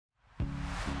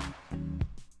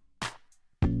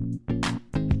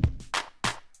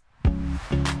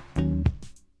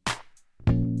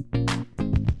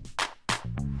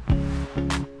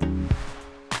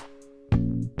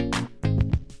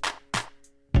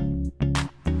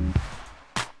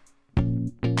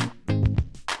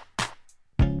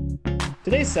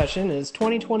Today's session is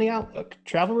 2020 Outlook,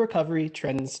 Travel Recovery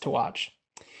Trends to Watch.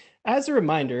 As a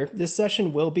reminder, this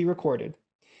session will be recorded.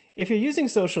 If you're using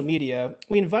social media,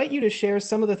 we invite you to share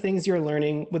some of the things you're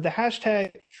learning with the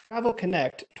hashtag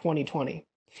TravelConnect 2020.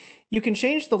 You can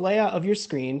change the layout of your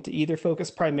screen to either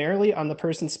focus primarily on the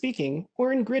person speaking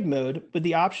or in grid mode with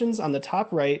the options on the top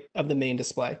right of the main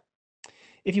display.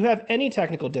 If you have any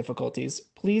technical difficulties,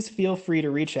 please feel free to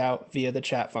reach out via the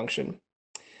chat function.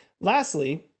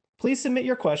 Lastly, please submit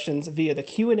your questions via the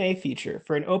Q&A feature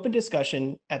for an open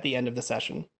discussion at the end of the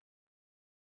session.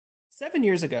 7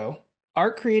 years ago,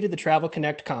 ARC created the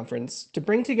TravelConnect conference to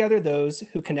bring together those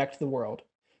who connect the world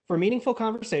for meaningful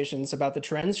conversations about the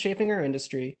trends shaping our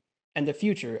industry and the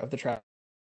future of the travel.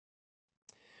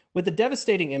 With the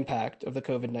devastating impact of the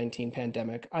COVID-19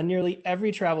 pandemic on nearly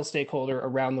every travel stakeholder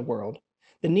around the world,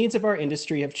 the needs of our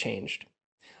industry have changed.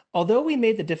 Although we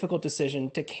made the difficult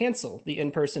decision to cancel the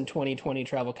in-person 2020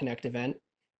 TravelConnect event,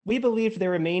 we believed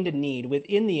there remained a need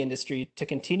within the industry to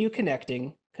continue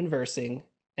connecting, conversing,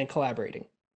 and collaborating,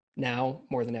 now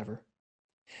more than ever.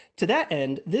 To that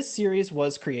end, this series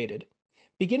was created.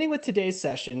 Beginning with today's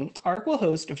session, ARC will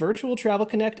host virtual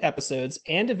TravelConnect episodes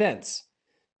and events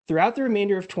throughout the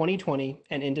remainder of 2020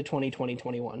 and into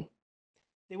 2021.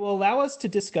 They will allow us to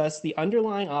discuss the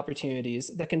underlying opportunities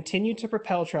that continue to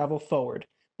propel travel forward,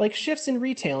 like shifts in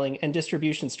retailing and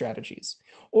distribution strategies,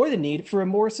 or the need for a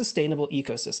more sustainable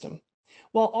ecosystem,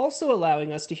 while also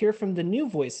allowing us to hear from the new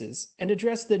voices and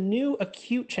address the new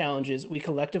acute challenges we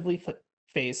collectively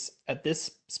face at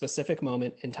this specific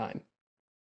moment in time.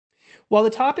 While the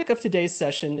topic of today's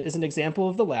session is an example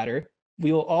of the latter,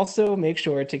 we will also make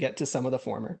sure to get to some of the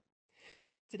former.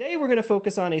 Today, we're going to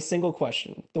focus on a single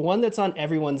question, the one that's on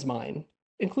everyone's mind,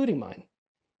 including mine.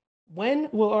 When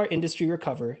will our industry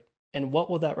recover, and what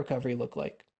will that recovery look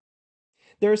like?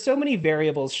 There are so many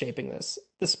variables shaping this: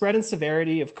 the spread and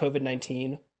severity of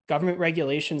COVID-19, government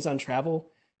regulations on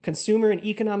travel, consumer and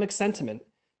economic sentiment,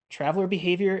 traveler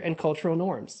behavior and cultural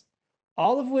norms,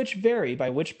 all of which vary by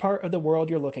which part of the world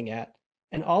you're looking at,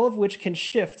 and all of which can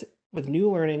shift with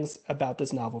new learnings about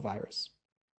this novel virus.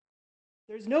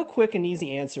 There's no quick and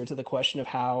easy answer to the question of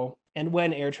how and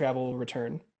when air travel will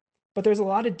return, but there's a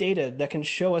lot of data that can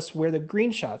show us where the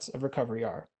green shots of recovery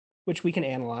are, which we can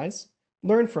analyze,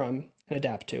 learn from, and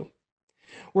adapt to.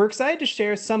 We're excited to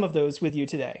share some of those with you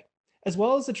today, as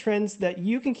well as the trends that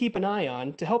you can keep an eye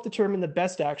on to help determine the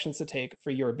best actions to take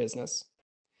for your business.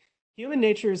 Human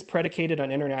nature is predicated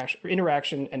on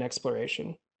interaction and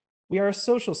exploration. We are a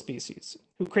social species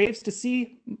who craves to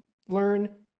see, learn,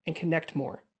 and connect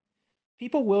more.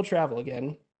 People will travel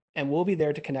again, and we'll be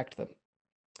there to connect them.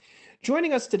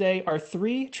 Joining us today are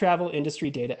three travel industry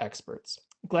data experts: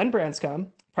 Glenn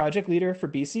Branscombe, project leader for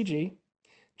BCG,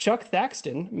 Chuck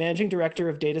Thackston, managing director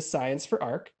of data science for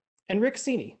ARC, and Rick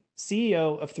Seaney,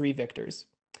 CEO of 3 Victors.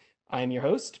 I am your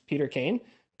host, Peter Kane,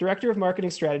 director of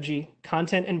marketing strategy,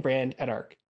 content, and brand at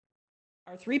ARC.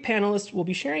 Our 3 panelists will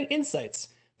be sharing insights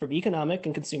from economic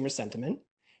and consumer sentiment,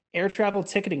 air travel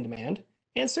ticketing demand,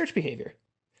 and search behavior.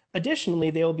 Additionally,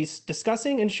 they will be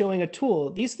discussing and showing a tool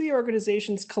these 3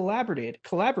 organizations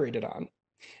collaborated on.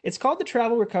 It's called the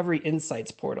Travel Recovery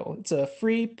Insights Portal. It's a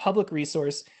free public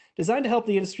resource designed to help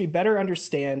the industry better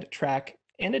understand, track,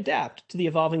 and adapt to the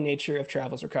evolving nature of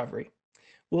travel's recovery.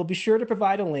 We'll be sure to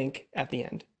provide a link at the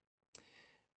end.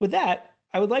 With that,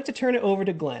 I would like to turn it over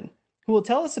to Glenn, who will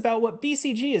tell us about what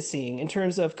BCG is seeing in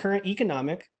terms of current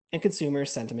economic and consumer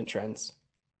sentiment trends.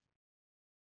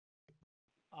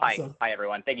 Awesome. Hi,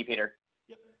 everyone. Thank you, Peter.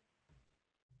 Yep.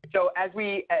 So as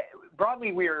we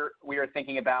broadly, we are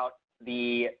thinking about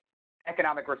the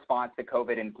economic response to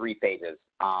COVID in 3 phases.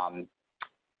 And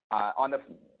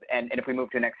if we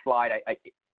move to the next slide,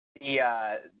 the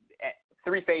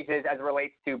 3 phases as it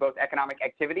relates to both economic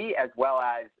activity as well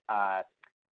as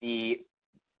the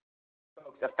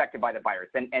folks affected by the virus.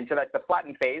 And so that's the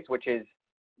flattened phase, which is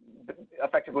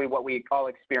effectively what we all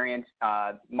experienced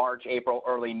March, April,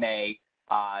 early May.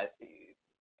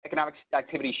 Economic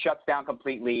activity shuts down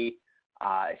completely,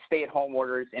 stay-at-home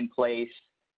orders in place,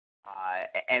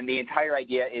 and the entire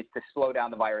idea is to slow down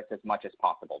the virus as much as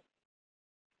possible.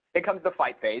 Then comes the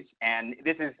fight phase, and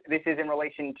this is in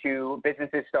relation to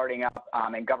businesses starting up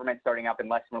and government starting up, and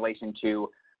less in relation to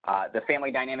the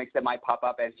family dynamics that might pop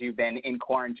up as you've been in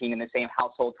quarantine in the same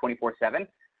household 24/7.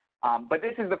 But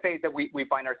this is the phase that we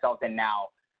find ourselves in now.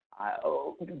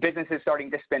 Businesses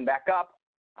starting to spin back up.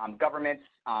 Governments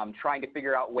trying to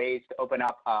figure out ways to open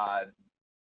up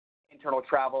internal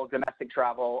travel, domestic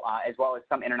travel, as well as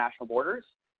some international borders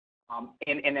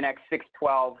in the next 6,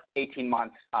 12, 18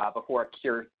 months before a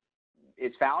cure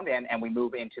is found and we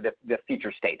move into the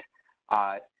future state.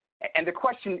 And the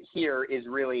question here is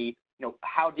really,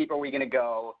 how deep are we going to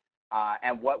go,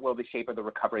 and what will the shape of the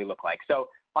recovery look like? So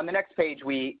on the next page,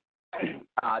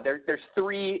 there's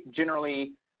three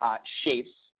generally shapes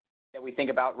that we think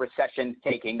about recessions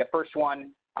taking. The first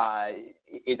one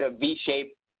is a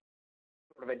V-shape,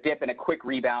 sort of a dip and a quick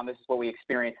rebound. This is what we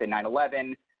experienced in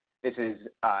 9/11. This is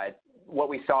what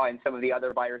we saw in some of the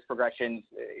other virus progressions,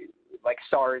 like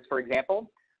SARS, for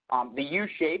example. The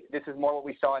U-shape, this is more what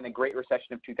we saw in the Great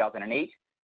Recession of 2008,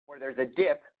 where there's a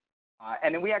dip,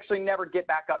 and then we actually never get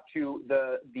back up to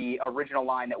the original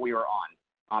line that we were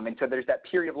on. And so there's that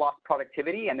period of lost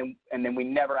productivity, and then we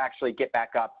never actually get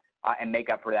back up and make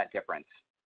up for that difference.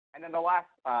 And then the last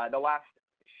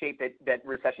shape that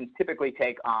recessions typically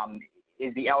take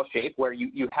is the L shape, where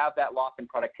you have that loss in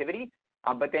productivity,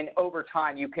 but then over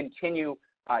time you continue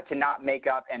to not make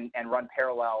up and run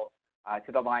parallel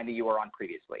to the line that you were on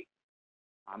previously.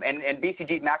 And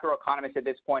BCG's macroeconomists at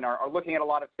this point are looking at a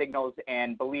lot of signals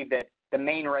and believe that the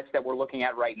main risk that we're looking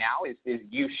at right now is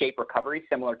U-shaped recovery,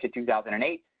 similar to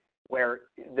 2008, where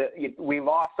we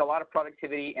lost a lot of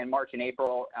productivity in March and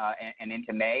April and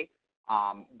into May,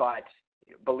 but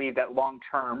believe that long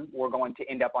term we're going to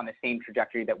end up on the same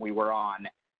trajectory that we were on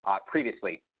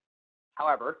previously.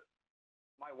 However,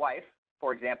 my wife,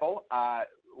 for example,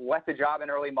 left the job in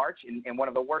early March in one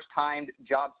of the worst timed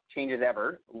job changes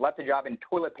ever, left the job in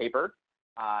toilet paper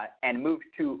and moved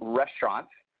to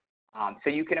restaurants. So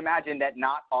you can imagine that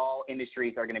not all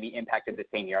industries are going to be impacted the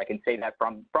same year. I can say that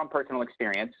from personal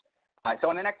experience. So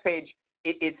on the next page,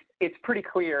 it's pretty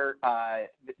clear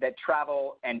that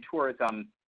travel and tourism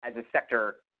as a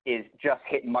sector is just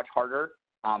hit much harder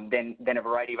than a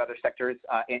variety of other sectors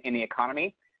in the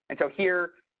economy. And so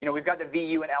here, we've got the V,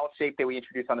 U, and L shape that we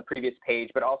introduced on the previous page,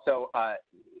 but also a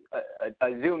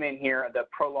zoom in here, the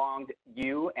prolonged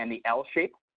U and the L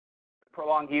shape. The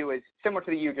prolonged U is similar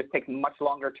to the U, just takes much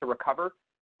longer to recover.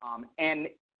 And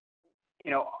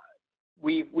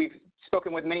we've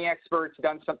spoken with many experts,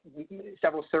 done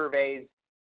several surveys.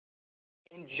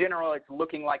 In general, it's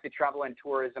looking like the travel and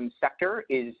tourism sector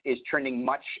is trending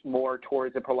much more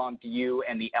towards the prolonged U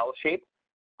and the L shape.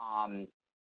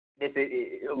 This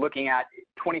is looking at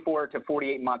 24 to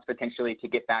 48 months potentially to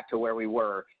get back to where we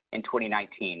were in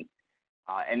 2019.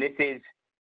 And this is,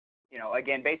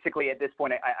 again, basically at this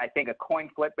point, I think a coin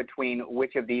flip between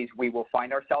which of these we will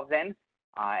find ourselves in.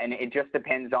 And it just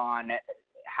depends on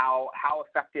how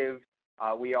effective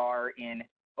we are in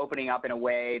opening up in a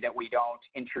way that we don't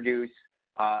introduce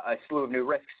a slew of new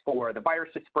risks for the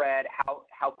virus to spread,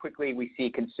 how quickly we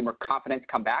see consumer confidence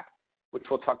come back, which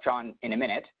we'll touch on in a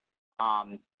minute.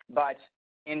 But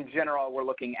in general, we're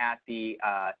looking at the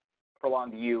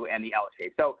prolonged U and the L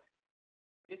shape. So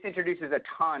this introduces a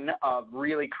ton of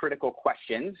really critical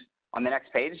questions on the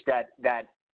next page that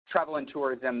travel and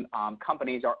tourism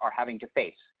companies are having to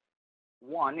face.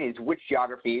 One is, which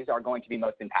geographies are going to be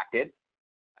most impacted?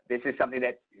 This is something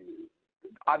that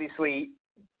obviously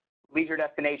leisure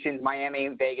destinations, Miami,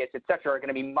 Vegas, et cetera, are going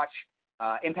to be much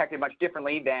impacted much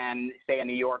differently than, say, a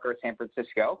New York or San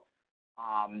Francisco.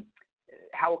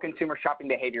 How will consumer shopping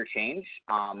behavior change?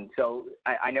 So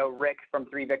I know Rick from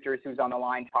Three Victors, who's on the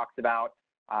line, talks about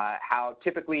how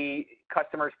typically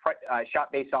customers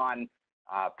shop based on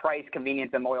price,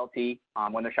 convenience, and loyalty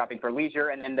when they're shopping for leisure,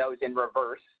 and then those in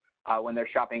reverse when they're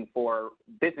shopping for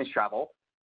business travel.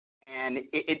 And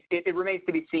it remains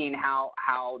to be seen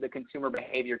how the consumer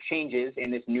behavior changes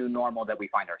in this new normal that we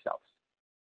find ourselves.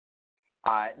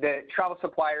 The travel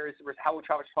suppliers, how will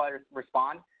travel suppliers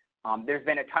respond? There's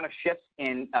been a ton of shifts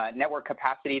in network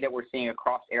capacity that we're seeing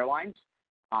across airlines.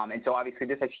 And so obviously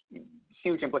this has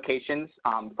huge implications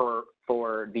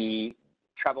for the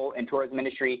travel and tourism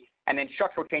industry. And then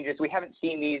structural changes, we haven't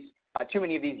seen these, too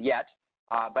many of these yet,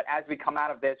 but as we come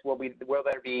out of this, will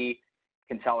there be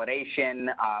consolidation,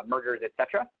 mergers, et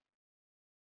cetera?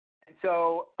 And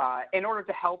so in order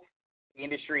to help the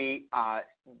industry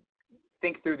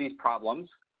think through these problems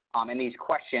and these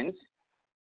questions,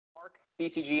 Mark,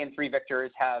 BCG, and Three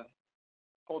Victors have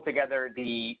pulled together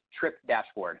the trip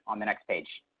dashboard on the next page.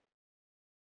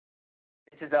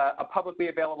 This is a publicly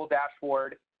available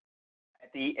dashboard.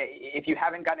 If you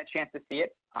haven't gotten a chance to see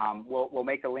it, we'll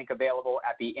make the link available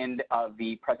at the end of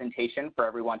the presentation for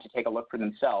everyone to take a look for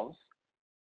themselves.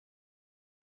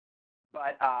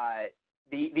 But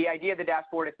the idea of the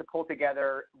dashboard is to pull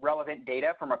together relevant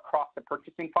data from across the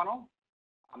purchasing funnel.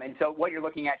 And so what you're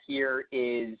looking at here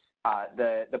is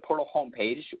the portal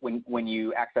homepage when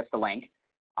you access the link.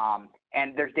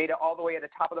 And there's data all the way at the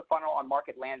top of the funnel on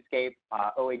market landscape.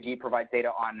 OAG provides data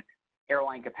on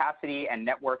airline capacity and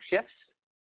network shifts.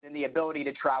 Then the ability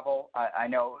to travel. I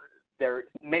know there are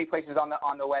many places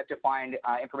on the web to find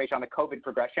information on the COVID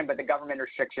progression, but the government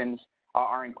restrictions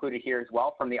are included here as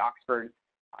well from the Oxford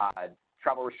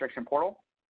travel restriction portal.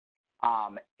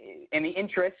 In the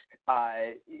interest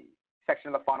section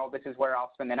of the funnel, this is where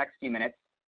I'll spend the next few minutes.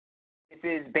 This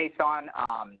is based on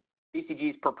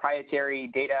BCG's proprietary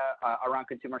data around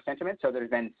consumer sentiment. So there's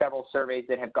been several surveys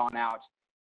that have gone out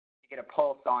to get a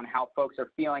pulse on how folks are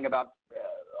feeling about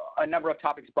a number of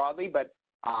topics broadly, but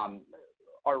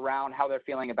around how they're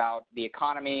feeling about the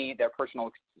economy, their personal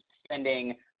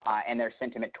spending, and their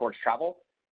sentiment towards travel.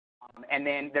 And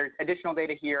then there's additional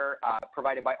data here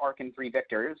provided by ARC and 3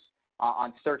 Victors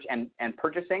on search and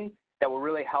purchasing that will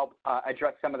really help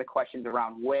address some of the questions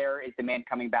around where is demand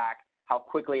coming back, how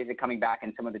quickly is it coming back,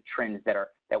 and some of the trends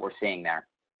that we're seeing there.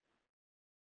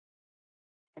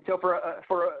 And so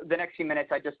for the next few minutes,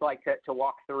 I'd just like to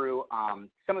walk through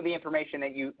some of the information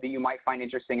that you might find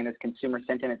interesting in this consumer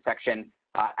sentiment section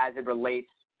as it relates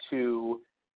to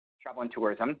travel and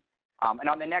tourism. And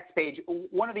on the next page,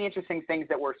 one of the interesting things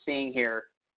that we're seeing here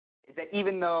is that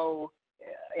even though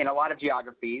in a lot of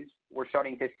geographies, we're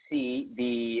starting to see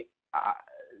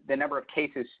the number of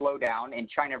cases slow down. In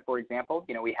China, for example,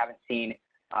 we haven't seen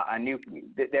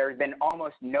there's been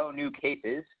almost no new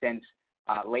cases since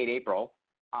late April.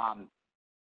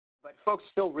 But folks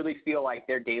still really feel like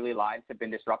their daily lives have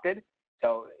been disrupted.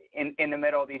 So in the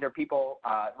middle, these are people,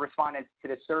 respondents to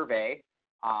the survey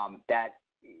that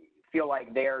feel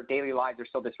like their daily lives are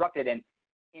still disrupted. And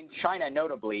in China,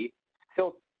 notably,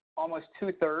 still almost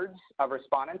 2/3 of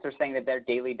respondents are saying that their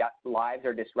daily lives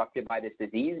are disrupted by this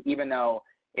disease, even though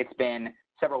it's been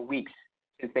several weeks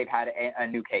since they've had a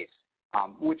new case,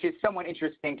 which is somewhat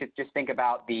interesting to just think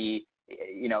about it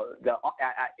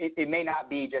may not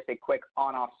be just a quick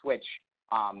on-off switch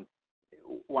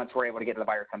once we're able to get the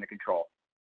virus under control.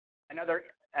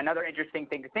 Another interesting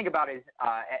thing to think about is,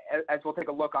 as we'll take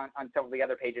a look on some of the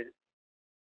other pages,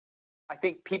 I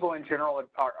think people in general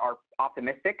are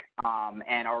optimistic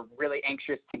and are really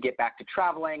anxious to get back to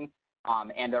traveling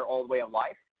and their old way of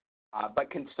life. But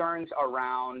concerns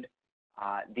around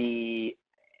the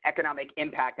economic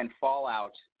impact and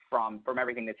fallout from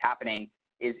everything that's happening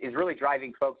is really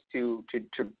driving folks to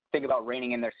think about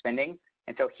reining in their spending.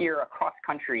 And so here across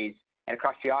countries and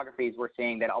across geographies, we're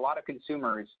seeing that a lot of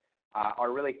consumers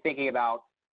are really thinking about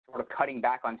sort of cutting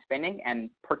back on spending, and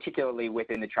particularly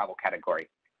within the travel category.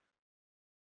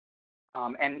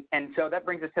 And so that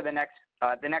brings us to the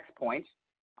next point.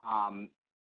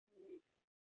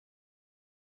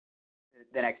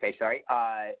 The next page, sorry.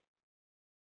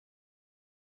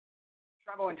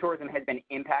 Travel and tourism has been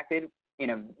impacted in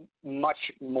a much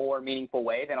more meaningful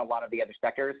way than a lot of the other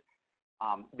sectors.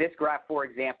 This graph, for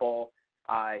example,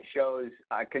 shows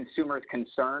consumers'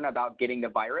 concern about getting the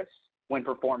virus when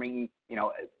performing,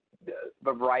 a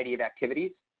variety of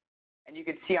activities. And you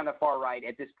can see on the far right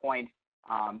at this point,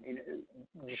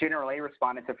 generally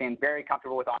respondents are feeling very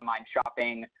comfortable with online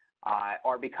shopping,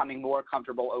 are becoming more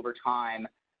comfortable over time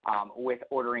with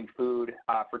ordering food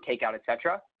for takeout, et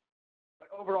cetera. But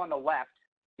over on the left,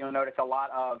 you'll notice a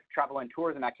lot of travel and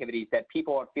tourism activities that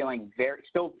people are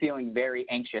still feeling very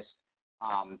anxious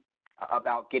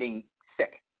about getting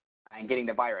sick and getting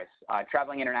the virus.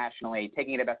 Traveling internationally,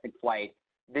 taking a domestic flight,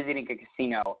 visiting a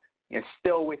casino,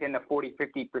 still within the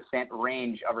 40–50%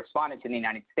 range of respondents in the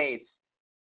United States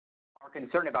are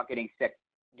concerned about getting sick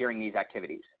during these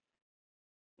activities.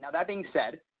 Now, that being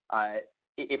said,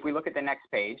 if we look at the next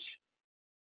page,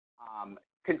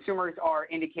 consumers are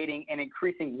indicating an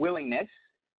increasing willingness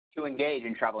to engage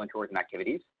in travel and tourism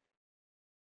activities.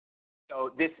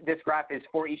 So this graph is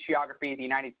for each geography, the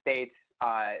United States,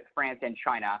 France, and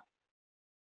China,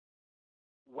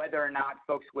 whether or not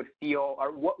folks would feel,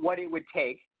 or what it would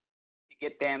take to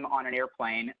get them on an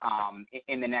airplane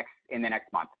in the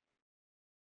next month.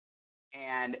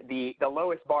 And the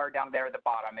lowest bar down there at the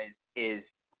bottom is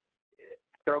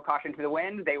throw caution to the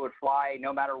wind. They would fly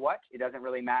no matter what. It doesn't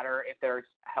really matter if there's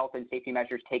health and safety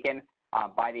measures taken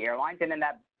by the airlines. And then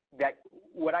that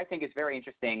what I think is very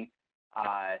interesting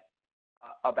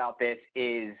about this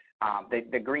is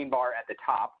the green bar at the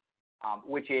top,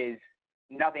 which is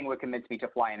nothing would convince me to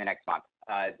fly in the next month.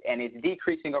 And it's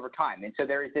decreasing over time. And so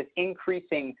there is this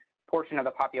increasing portion of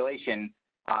the population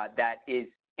that is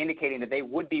indicating that they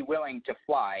would be willing to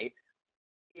fly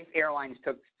if airlines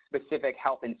took specific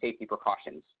health and safety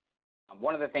precautions.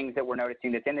 One of the things that we're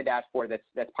noticing that's in the dashboard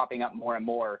that's popping up more and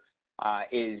more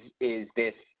is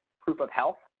this proof of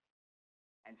health.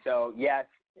 And so, yes,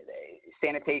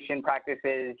 sanitation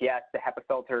practices, yes, the HEPA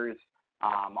filters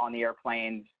on the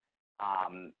airplanes,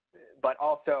 but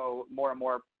also more and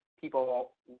more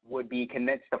people would be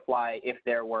convinced to fly if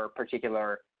there were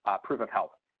particular proof of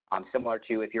health, similar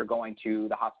to if you're going to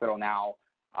the hospital now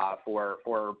for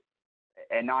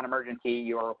a non-emergency,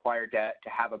 you're required to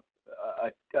have a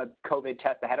COVID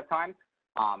test ahead of time.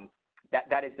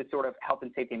 That is the sort of health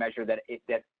and safety measure that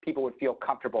people would feel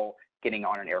comfortable getting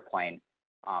on an airplane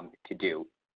to do.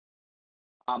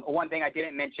 One thing I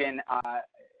didn't mention,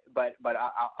 but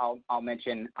I'll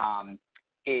mention,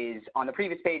 is on the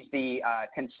previous page the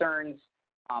concerns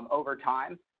over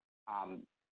time.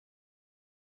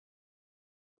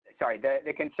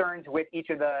 The concerns with each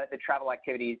of the travel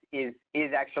activities is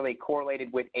actually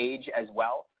correlated with age as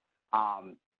well.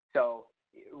 So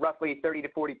roughly 30 to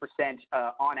 40%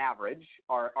 on average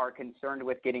are concerned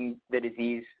with getting the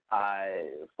disease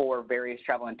for various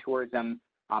travel and tourism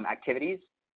activities.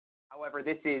 However,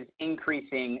 this is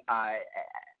increasing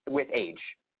with age.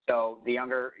 So the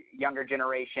younger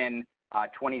generation,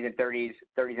 20s and 30s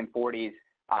and 40s,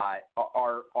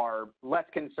 are less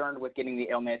concerned with getting the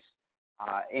illness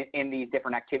in these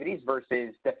different activities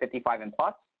versus the 55 and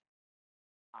plus.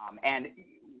 And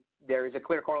there is a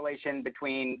clear correlation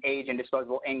between age and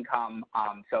disposable income.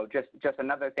 So just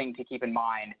another thing to keep in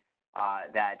mind,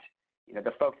 that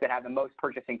the folks that have the most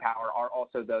purchasing power are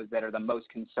also those that are the most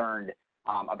concerned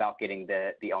about getting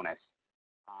the illness.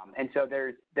 And so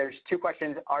there's two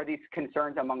questions. Are these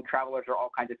concerns among travelers or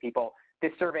all kinds of people?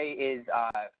 This survey is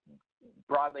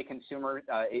broadly consumer,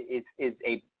 is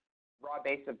a broad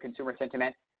base of consumer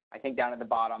sentiment. I think down at the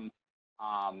bottom,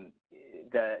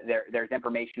 there's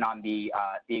information on the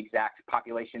exact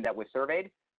population that was surveyed,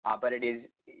 but it is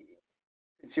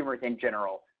consumers in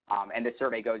general. And the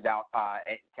survey goes out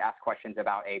to ask questions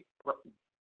about a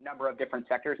number of different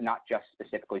sectors, not just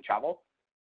specifically travel.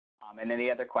 And then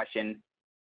the other question,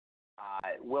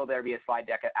 will there be a slide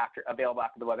deck available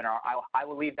after the webinar? I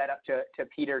will leave that up to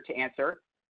Peter to answer.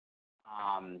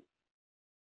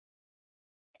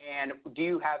 And do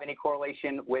you have any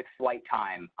correlation with flight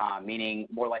time, meaning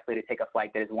more likely to take a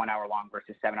flight that is 1 hour long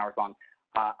versus 7 hours long?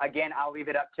 Again, I'll leave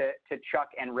it up to Chuck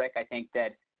and Rick. I think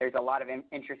that there's a lot of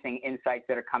interesting insights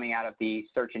that are coming out of the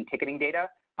search and ticketing data,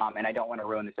 and I don't want to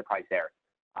ruin the surprise there.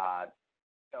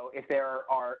 So if there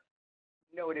are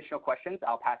no additional questions,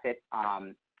 I'll pass it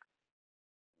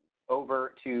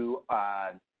over to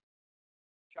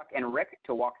Chuck and Rick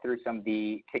to walk through some of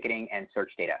the ticketing and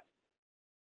search data.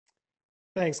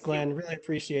 Thanks, Glenn. Really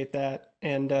appreciate that.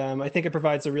 And I think it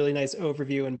provides a really nice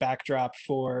overview and backdrop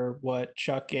for what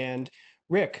Chuck and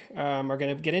Rick are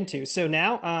going to get into. So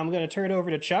now I'm going to turn it over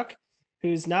to Chuck,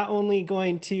 who's not only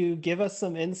going to give us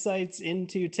some insights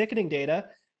into ticketing data,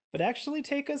 but actually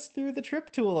take us through the trip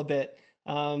tool a bit.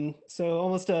 So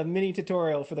almost a mini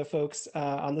tutorial for the folks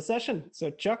on the session. So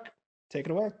Chuck, take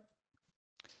it away.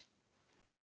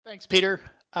 Thanks, Peter.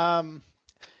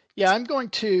 Yeah, I'm going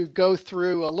to go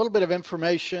through a little bit of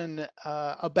information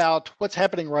about what's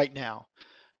happening right now.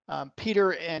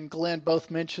 Peter and Glenn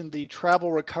both mentioned the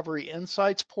Travel Recovery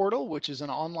Insights portal, which is an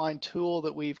online tool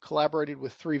that we've collaborated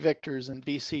with 3 Victors and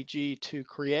VCG to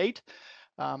create.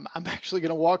 I'm actually going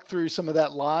to walk through some of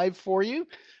that live for you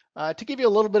to give you a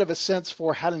little bit of a sense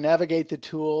for how to navigate the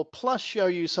tool, plus show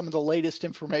you some of the latest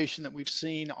information that we've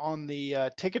seen on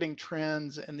the ticketing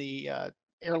trends and the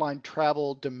airline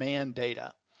travel demand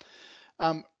data.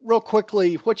 Real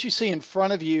quickly, what you see in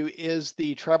front of you is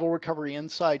the Travel Recovery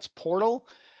Insights portal.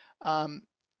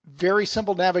 Very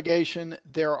simple navigation.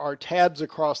 There are tabs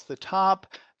across the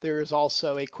top. There is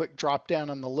also a quick drop down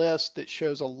on the list that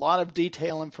shows a lot of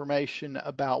detail information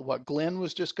about what Glenn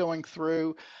was just going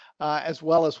through, as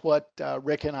well as what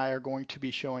Rick and I are going to be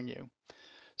showing you.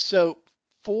 So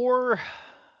for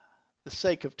the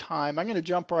sake of time, I'm going to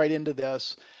jump right into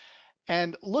this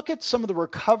and look at some of the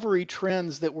recovery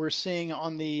trends that we're seeing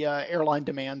on the airline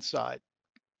demand side.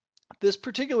 This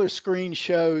particular screen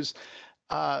shows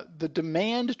the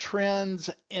demand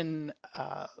trends in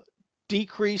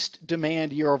decreased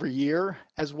demand year over year,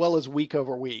 as well as week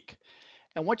over week.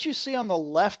 And what you see on the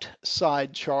left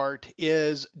side chart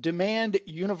is demand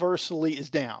universally is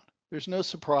down. There's no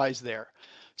surprise there.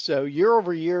 So year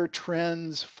over year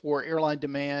trends for airline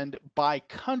demand by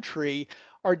country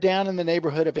are down in the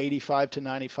neighborhood of 85 to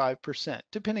 95%,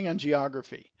 depending on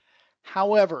geography.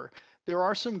 However, there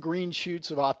are some green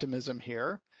shoots of optimism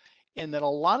here in that a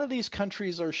lot of these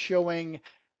countries are showing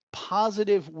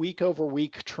positive week over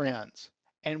week trends.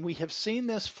 And we have seen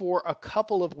this for a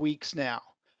couple of weeks now.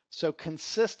 So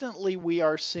consistently, we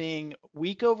are seeing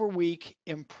week over week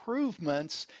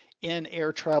improvements in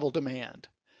air travel demand.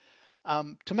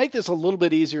 To make this a little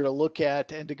bit easier to look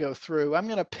at and to go through, I'm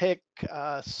going to pick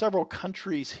several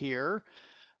countries here.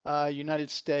 United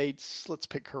States, let's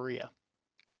pick Korea.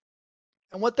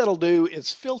 And what that'll do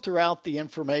is filter out the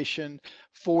information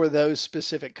for those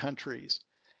specific countries.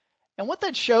 And what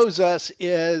that shows us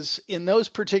is in those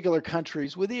particular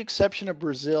countries, with the exception of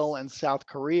Brazil and South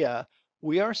Korea,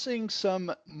 we are seeing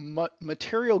some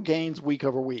material gains week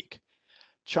over week.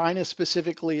 China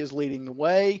specifically is leading the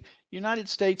way. United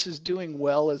States is doing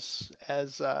well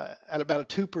at about a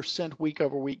 2% week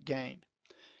over week gain.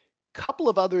 Couple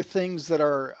of other things that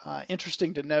are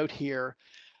interesting to note here.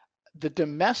 The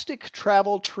domestic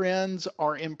travel trends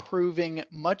are improving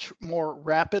much more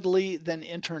rapidly than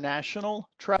international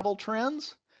travel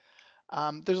trends.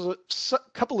 There's a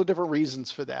couple of different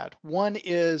reasons for that. One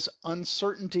is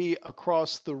uncertainty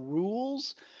across the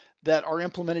rules that are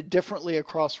implemented differently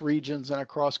across regions and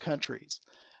across countries.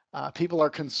 People are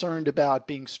concerned about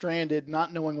being stranded,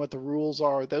 not knowing what the rules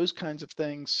are, those kinds of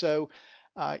things. So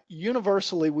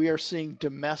universally, we are seeing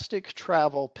domestic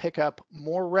travel pick up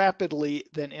more rapidly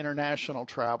than international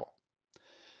travel.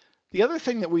 The other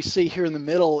thing that we see here in the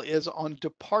middle is on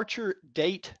departure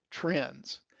date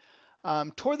trends.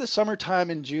 Toward the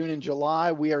summertime in June and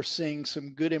July, we are seeing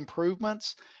some good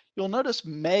improvements. You'll notice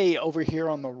May over here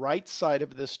on the right side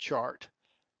of this chart.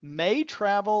 May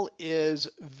travel is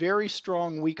very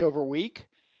strong week over week.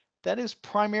 That is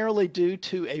primarily due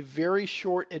to a very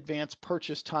short advance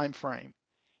purchase time frame.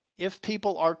 If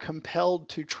people are compelled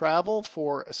to travel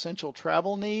for essential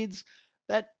travel needs,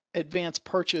 that advance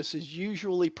purchase is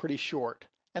usually pretty short.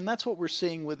 And that's what we're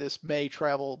seeing with this May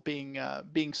travel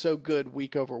being so good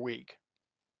week over week.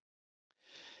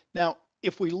 Now,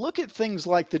 if we look at things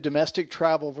like the domestic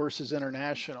travel versus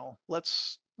international,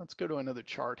 let's go to another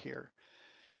chart here.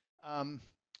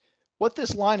 What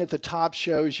this line at the top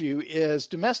shows you is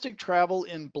domestic travel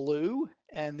in blue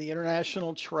and the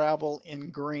international travel in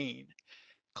green.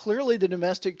 Clearly, the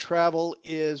domestic travel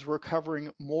is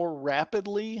recovering more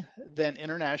rapidly than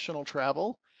international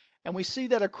travel, and we see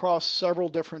that across several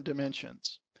different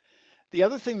dimensions. The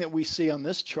other thing that we see on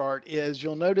this chart is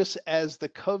you'll notice as the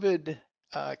COVID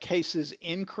cases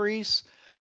increase,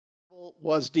 travel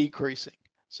was decreasing.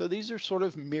 So these are sort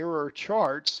of mirror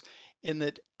charts in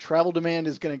that travel demand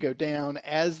is going to go down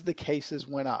as the cases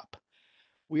went up.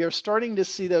 We are starting to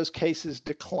see those cases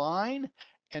decline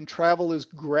and travel is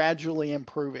gradually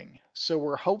improving. So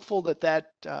we're hopeful that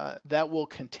that will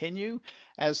continue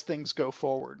as things go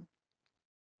forward.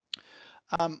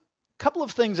 Couple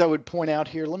of things I would point out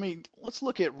here. Let's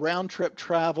look at round trip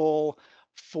travel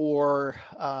for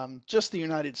just the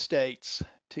United States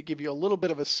to give you a little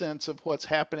bit of a sense of what's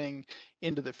happening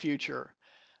into the future.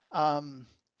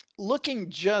 Looking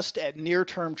just at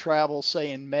near-term travel,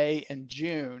 say in May and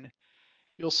June,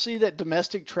 you'll see that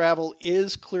domestic travel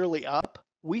is clearly up.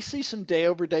 We see some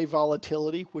day-over-day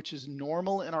volatility, which is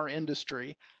normal in our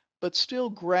industry, but still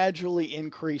gradually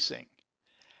increasing.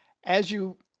 As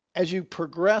you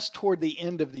progress toward the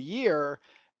end of the year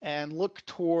and look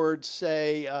towards,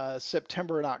 say,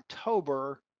 September and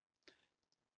October,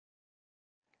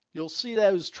 you'll see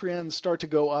those trends start to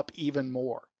go up even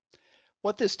more.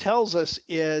 What this tells us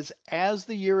is as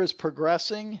the year is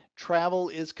progressing, travel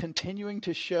is continuing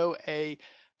to show a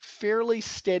fairly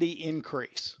steady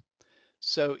increase.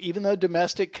 So even though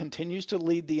domestic continues to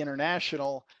lead the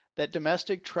international, that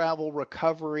domestic travel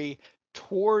recovery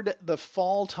toward the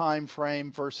fall time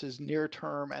frame versus near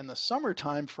term and the summer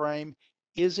time frame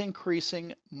is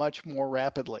increasing much more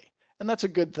rapidly. And that's a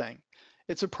good thing.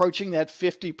 It's approaching that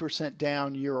 50%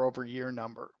 down year over year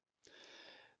number.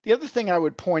 The other thing I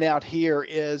would point out here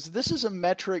is this is a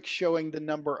metric showing the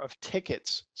number of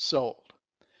tickets sold.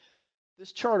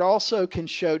 This chart also can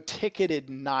show ticketed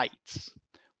nights,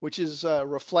 which is a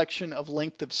reflection of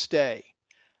length of stay.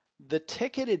 The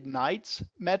ticketed nights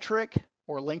metric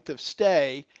or length of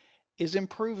stay is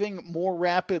improving more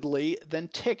rapidly than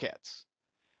tickets.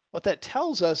 What that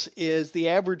tells us is the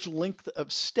average length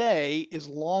of stay is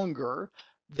longer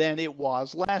than it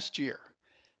was last year.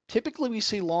 Typically, we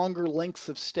see longer lengths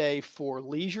of stay for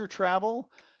leisure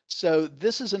travel. So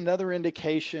this is another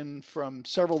indication from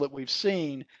several that we've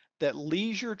seen that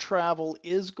leisure travel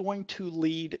is going to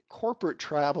lead corporate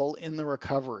travel in the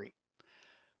recovery.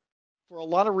 For a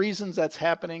lot of reasons that's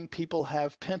happening. People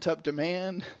have pent up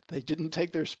demand. They didn't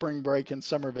take their spring break and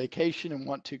summer vacation and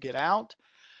want to get out.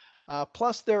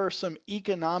 Plus, there are some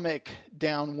economic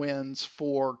downwinds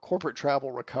for corporate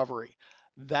travel recovery.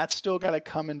 That's still got to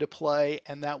come into play,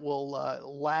 and that will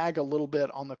lag a little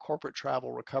bit on the corporate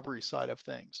travel recovery side of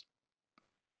things.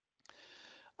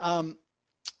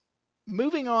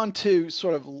 Moving on to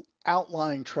sort of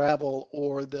outlying travel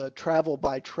or the travel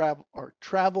by travel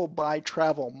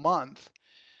month.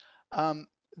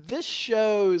 This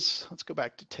shows, let's go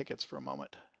back to tickets for a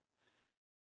moment.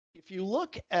 If you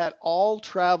look at all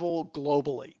travel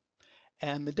globally,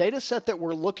 and the data set that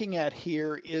we're looking at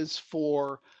here is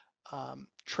for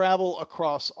travel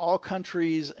across all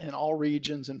countries and all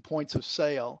regions and points of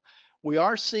sale, we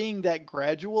are seeing that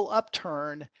gradual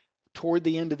upturn toward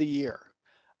the end of the year.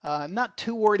 I'm not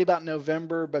too worried about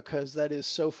November because that is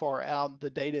so far out. The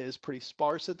data is pretty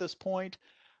sparse at this point.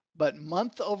 But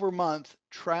month over month,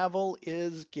 travel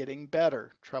is getting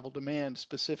better, travel demand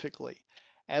specifically,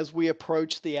 as we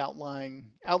approach the outlying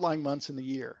months in the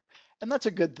year. And that's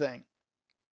a good thing.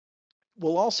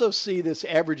 We'll also see this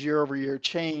average year over year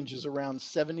change is around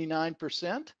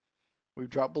 79%. We've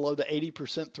dropped below the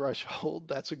 80% threshold.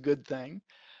 That's a good thing.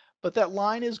 But that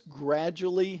line is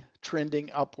gradually trending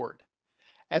upward.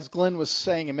 As Glenn was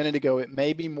saying a minute ago, it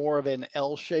may be more of an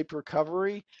L-shaped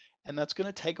recovery, and that's going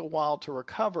to take a while to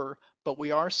recover, but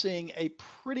we are seeing a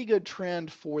pretty good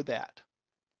trend for that.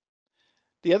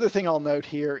 The other thing I'll note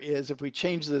here is if we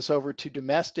change this over to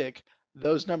domestic,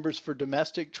 those numbers for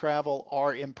domestic travel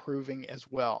are improving as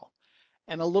well,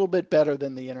 and a little bit better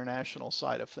than the international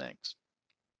side of things.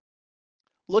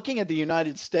 Looking at the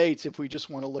United States, if we just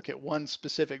want to look at one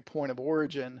specific point of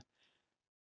origin,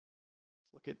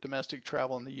 look at domestic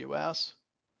travel in the US.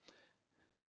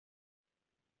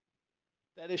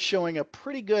 That is showing a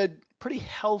pretty good, pretty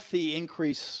healthy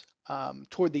increase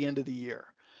toward the end of the year.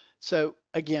 So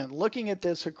again, looking at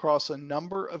this across a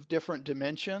number of different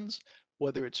dimensions,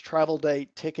 whether it's travel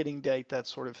date, ticketing date, that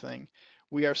sort of thing,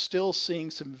 we are still seeing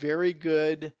some very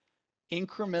good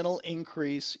incremental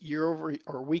increase year over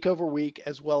or week over week,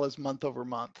 as well as month over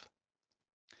month.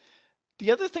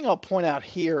 The other thing I'll point out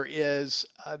here is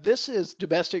this is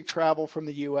domestic travel from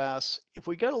the US. If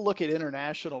we go to look at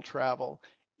international travel,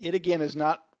 it again is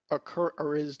not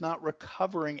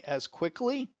recovering as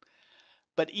quickly,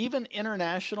 but even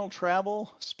international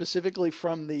travel, specifically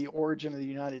from the origin of the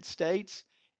United States,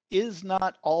 is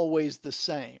not always the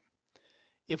same.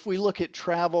 If we look at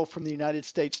travel from the United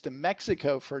States to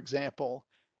Mexico, for example,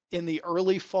 in the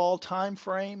early fall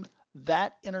timeframe,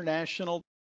 that international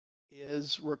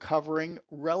is recovering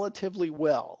relatively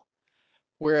well.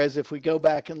 Whereas if we go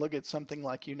back and look at something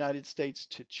like United States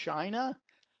to China,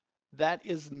 that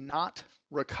is not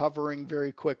recovering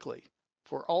very quickly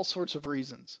for all sorts of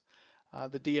reasons.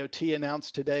 The DOT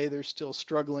announced today they're still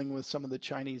struggling with some of the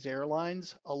Chinese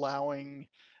airlines allowing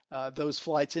those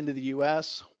flights into the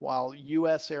US, while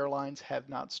US airlines have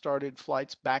not started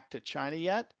flights back to China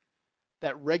yet.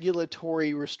 That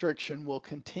regulatory restriction will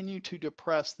continue to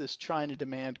depress this China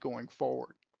demand going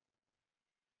forward.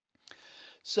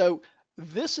 So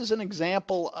this is an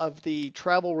example of the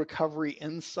Travel Recovery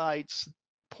Insights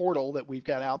portal that we've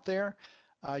got out there.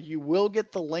 You will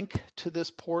get the link to this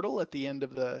portal at the end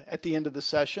of the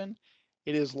session.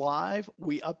 It is live.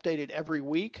 We update it every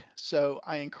week, so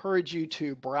I encourage you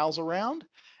to browse around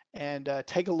and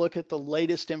take a look at the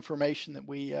latest information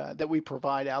that we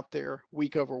provide out there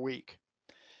week over week.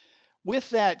 With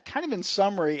that, kind of in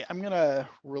summary, I'm going to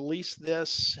release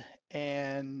this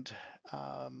and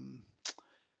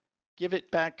give it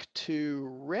back to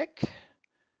Rick.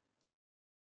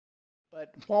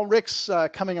 But while Rick's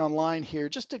coming online here,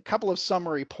 just a couple of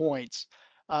summary points.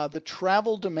 The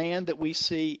travel demand that we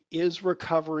see is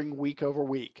recovering week over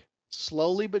week.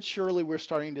 Slowly but surely, we're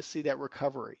starting to see that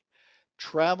recovery.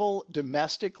 Travel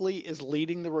domestically is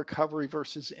leading the recovery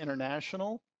versus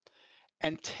international.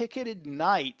 And ticketed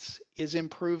nights is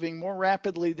improving more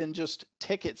rapidly than just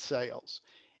ticket sales,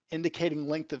 indicating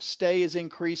length of stay is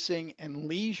increasing and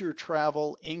leisure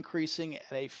travel increasing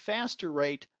at a faster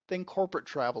rate than corporate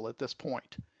travel at this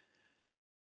point.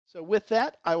 So with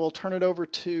that, I will turn it over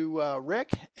to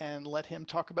Rick and let him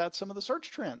talk about some of the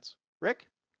search trends. Rick?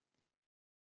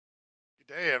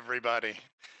 Good day, everybody.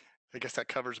 I guess that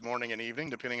covers morning and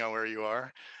evening, depending on where you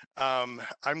are.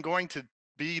 I'm going to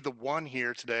be the one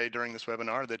here today during this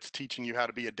webinar that's teaching you how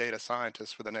to be a data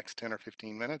scientist for the next 10 or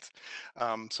 15 minutes.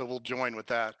 So we'll join with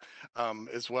that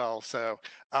as well. So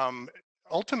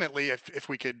ultimately, if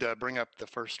we could bring up the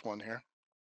first one here.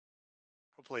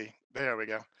 Hopefully, there we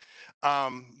go.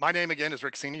 My name again is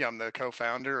Rick Seaney. I'm the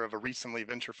co-founder of a recently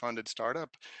venture-funded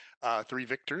startup, Three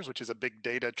Victors, which is a big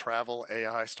data travel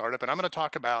AI startup. And I'm going to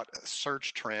talk about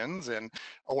search trends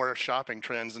or shopping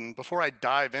trends. And before I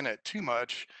dive in it too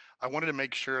much, I wanted to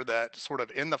make sure that sort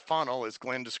of in the funnel, as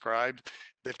Glenn described,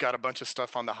 they've got a bunch of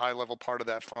stuff on the high level part of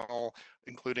that funnel,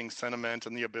 including sentiment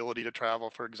and the ability to travel,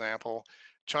 for example.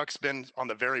 Chuck's been on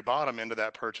the very bottom end of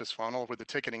that purchase funnel with the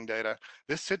ticketing data.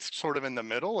 This sits sort of in the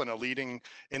middle and a leading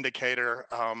indicator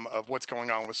of what's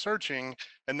going on with searching.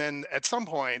 And then at some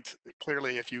point,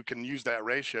 clearly, if you can use that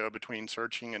ratio between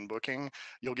searching and booking,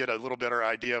 you'll get a little better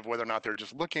idea of whether or not they're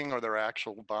just looking or they're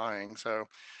actual buying. So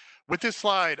with this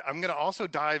slide, I'm going to also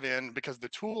dive in because the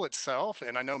tool itself,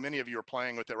 and I know many of you are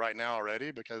playing with it right now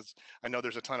already because I know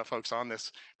there's a ton of folks on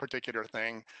this particular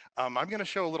thing. I'm going to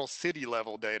show a little city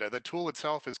level data. The tool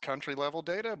itself is country level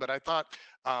data, but I thought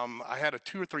I had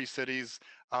 2 or 3 cities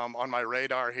on my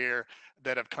radar here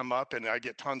that have come up and I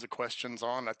get tons of questions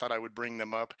on. I thought I would bring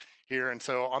them up here. And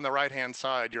so on the right-hand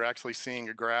side, you're actually seeing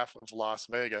a graph of Las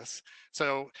Vegas.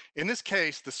 So in this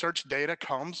case, the search data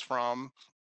comes from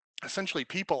essentially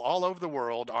people all over the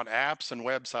world on apps and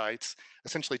websites,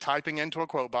 essentially typing into a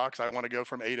quote box, I want to go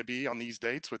from A to B on these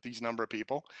dates with these number of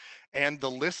people, and the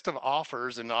list of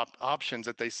offers and options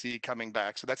that they see coming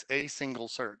back. So that's a single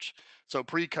search. So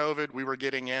pre-COVID, we were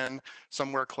getting in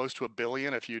somewhere close to 1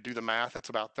 billion. If you do the math, it's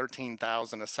about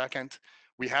 13,000 a second.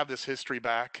 We have this history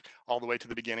back all the way to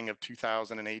the beginning of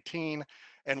 2018.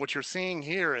 And what you're seeing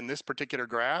here in this particular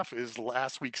graph is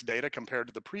last week's data compared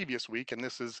to the previous week. And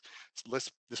this is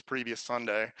this previous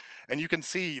Sunday. And you can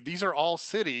see these are all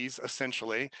cities,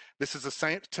 essentially. This is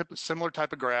the similar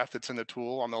type of graph that's in the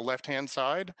tool. On the left-hand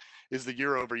side is the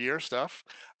year-over-year stuff.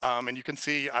 And you can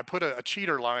see I put a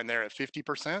cheater line there at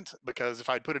 50% because if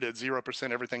I'd put it at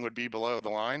 0%, everything would be below the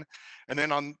line. And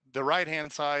then on the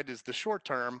right-hand side is the short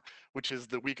term, which is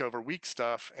the week-over-week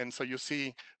stuff. And so you'll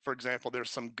see, for example, there's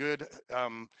some good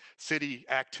city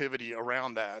activity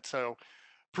around that. So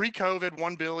pre-COVID,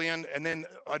 1 billion, and then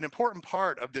an important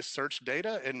part of this search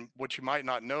data, and what you might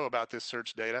not know about this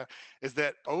search data, is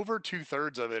that over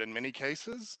 2/3 of it in many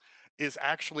cases is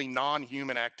actually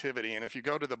non-human activity. And if you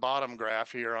go to the bottom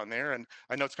graph here on there, and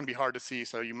I know it's going to be hard to see,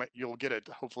 so you'll get it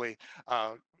hopefully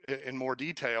in more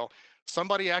detail.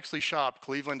 Somebody actually shopped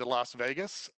Cleveland to Las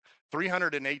Vegas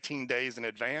 318 days in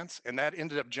advance, and that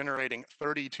ended up generating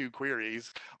 32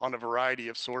 queries on a variety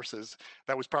of sources.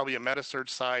 That was probably a meta search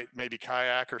site, maybe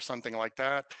Kayak or something like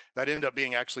that. That ended up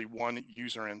being actually one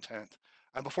user intent.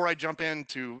 And before I jump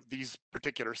into these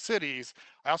particular cities,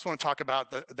 I also want to talk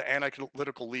about the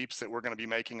analytical leaps that we're going to be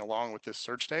making along with this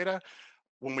search data.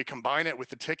 When we combine it with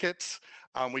the tickets,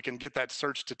 we can get that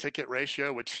search to ticket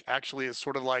ratio, which actually is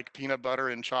sort of like peanut butter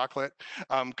and chocolate.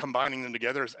 Combining them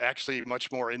together is actually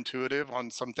much more intuitive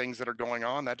on some things that are going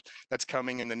on that's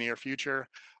coming in the near future.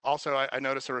 Also, I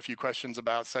noticed there were a few questions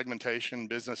about segmentation,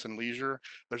 business and leisure.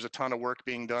 There's a ton of work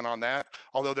being done on that,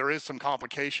 although there is some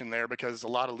complication there because a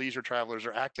lot of leisure travelers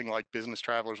are acting like business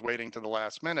travelers waiting to the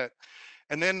last minute.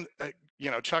 And then,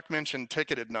 Chuck mentioned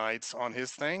ticketed nights on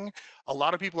his thing. A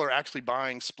lot of people are actually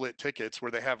buying split tickets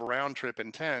where they have round trip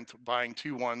intent, buying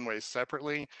 2 one-ways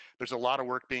separately. There's a lot of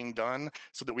work being done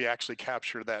so that we actually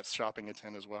capture that shopping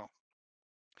intent as well.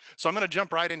 So I'm going to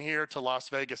jump right in here to Las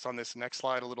Vegas on this next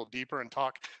slide a little deeper and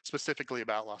talk specifically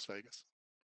about Las Vegas.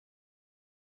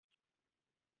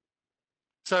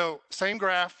 So same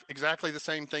graph, exactly the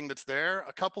same thing that's there.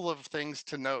 A couple of things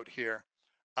to note here.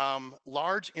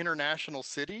 Large international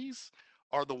cities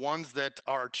are the ones that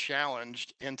are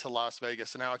challenged into Las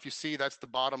Vegas. And now if you see, that's the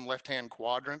bottom left-hand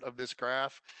quadrant of this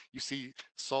graph. You see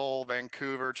Seoul,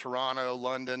 Vancouver, Toronto,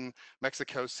 London,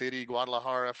 Mexico City,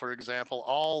 Guadalajara, for example,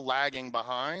 all lagging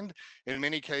behind. In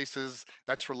many cases,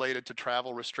 that's related to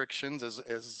travel restrictions.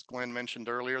 As Glenn mentioned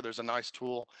earlier, there's a nice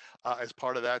tool as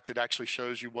part of that that actually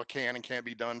shows you what can and can't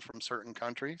be done from certain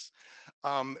countries.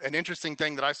 An interesting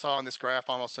thing that I saw on this graph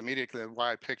almost immediately,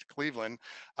 why I picked Cleveland,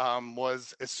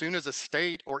 was as soon as a state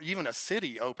or even a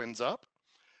city opens up,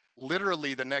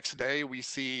 literally the next day we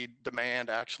see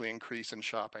demand actually increase in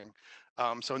shopping.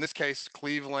 So in this case,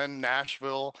 Cleveland,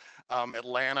 Nashville,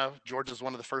 Atlanta, Georgia's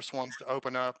one of the first ones to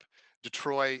open up.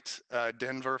 Detroit,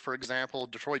 Denver, for example.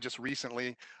 Detroit just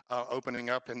recently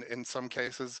opening up in some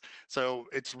cases. So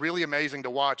it's really amazing to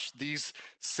watch these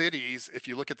cities, if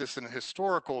you look at this in a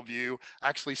historical view,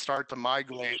 actually start to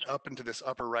migrate up into this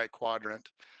upper right quadrant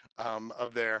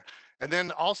of there. And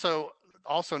then also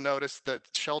notice that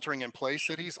sheltering in place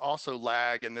cities also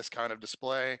lag in this kind of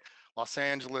display. Los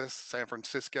Angeles, San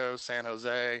Francisco, San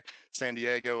Jose, San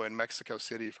Diego, and Mexico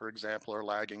City, for example, are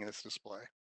lagging in this display.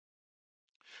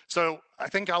 So I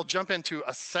think I'll jump into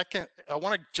a second. I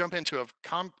want to jump into a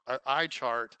eye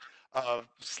chart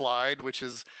slide, which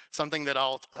is something that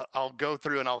I'll go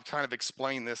through and I'll kind of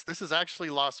explain this. This is actually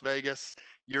Las Vegas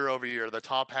year over year. The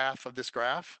top half of this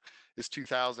graph is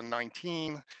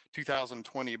 2019,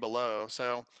 2020 below.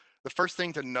 So the first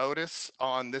thing to notice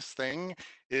on this thing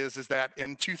is that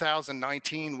in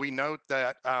 2019, we note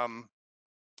that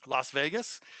Las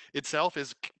Vegas itself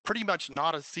is pretty much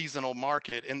not a seasonal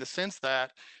market in the sense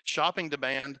that shopping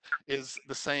demand is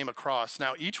the same across.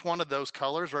 Now, each one of those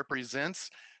colors represents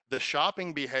the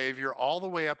shopping behavior all the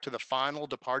way up to the final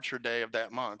departure day of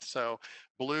that month. So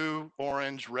blue,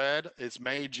 orange, red is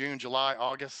May, June, July,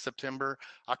 August, September,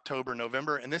 October,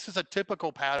 November. And this is a typical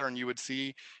pattern you would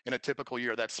see in a typical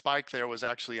year. That spike there was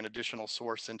actually an additional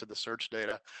source into the search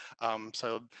data.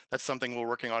 So that's something we're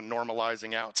working on,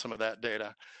 normalizing out some of that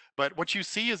data. But what you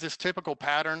see is this typical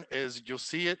pattern is you'll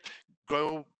see it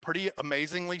go pretty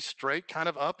amazingly straight kind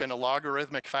of up in a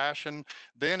logarithmic fashion.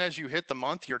 Then as you hit the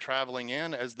month you're traveling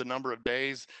in, as the number of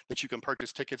days that you can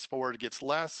purchase tickets for gets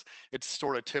less, it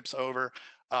sort of tips over.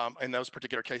 In those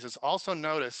particular cases. Also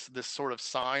notice this sort of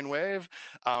sine wave,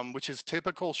 which is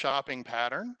typical shopping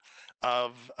pattern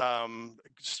of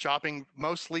shopping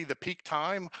mostly the peak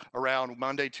time around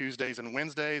Monday, Tuesdays, and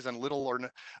Wednesdays, and little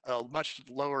or much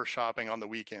lower shopping on the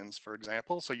weekends, for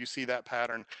example. So you see that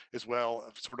pattern as well,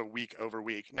 sort of week over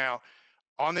week. Now,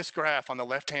 on this graph on the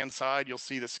left-hand side, you'll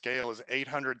see the scale is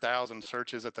 800,000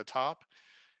 searches at the top.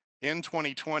 In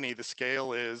 2020, the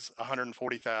scale is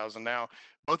 140,000. Now,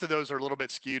 both of those are a little bit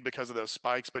skewed because of those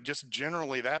spikes, but just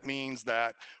generally that means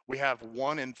that we have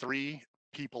 1 in 3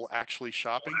 people actually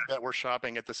shopping that were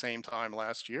shopping at the same time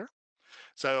last year.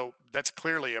 So that's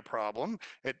clearly a problem.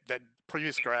 That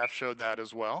previous graph showed that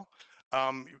as well.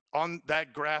 On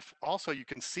that graph, also, you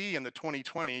can see in the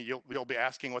 2020, you'll be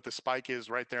asking what the spike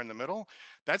is right there in the middle.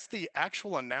 That's the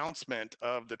actual announcement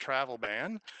of the travel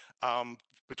ban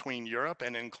between Europe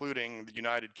and including the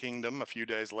United Kingdom a few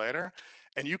days later.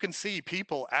 And you can see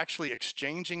people actually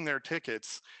exchanging their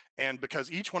tickets. And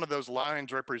because each one of those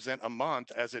lines represent a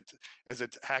month as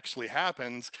it actually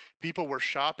happens, people were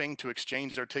shopping to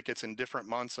exchange their tickets in different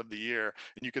months of the year.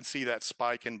 And you can see that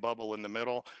spike and bubble in the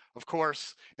middle. Of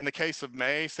course, in the case of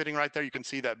May, sitting right there, you can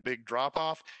see that big drop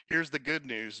off. Here's the good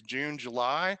news. June,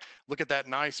 July, look at that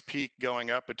nice peak going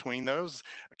up between those.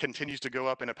 It continues to go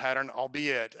up in a pattern,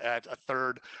 albeit at a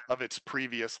third of its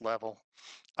previous level.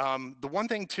 The one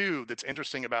thing too that's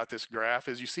interesting about this graph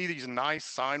is you see these nice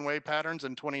sine wave patterns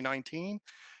in 2019,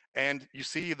 and you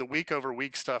see the week over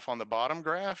week stuff on the bottom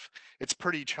graph. It's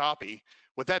pretty choppy.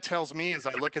 What that tells me as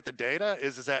I look at the data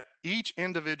is that each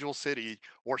individual city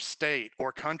or state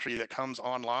or country that comes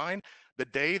online, the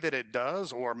day that it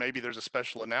does, or maybe there's a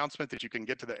special announcement that you can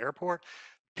get to the airport,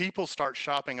 people start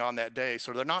shopping on that day.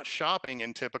 So they're not shopping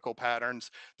in typical patterns,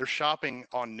 they're shopping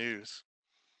on news.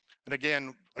 And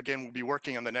again, we'll be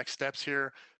working on the next steps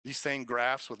here. These same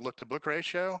graphs with look to book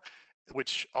ratio,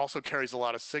 which also carries a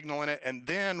lot of signal in it. And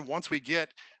then once we get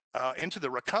into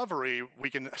the recovery, we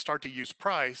can start to use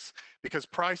price, because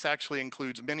price actually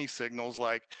includes many signals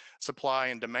like supply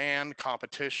and demand,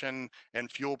 competition,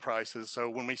 and fuel prices. So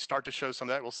when we start to show some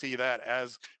of that, we'll see that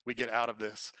as we get out of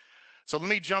this. So let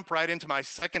me jump right into my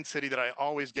second city that I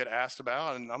always get asked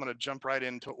about, and I'm going to jump right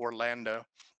into Orlando.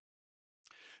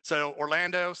 So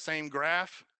Orlando, same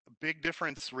graph, big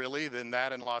difference really than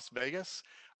that in Las Vegas.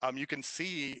 You can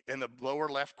see in the lower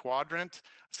left quadrant,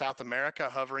 South America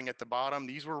hovering at the bottom.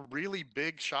 These were really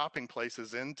big shopping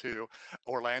places into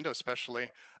Orlando, especially,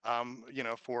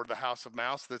 for the House of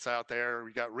Mouse that's out there.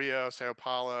 We got Rio, Sao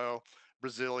Paulo,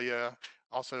 Brasilia,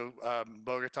 also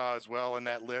Bogota as well in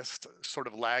that list, sort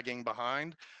of lagging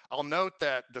behind. I'll note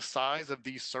that the size of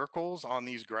these circles on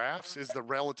these graphs is the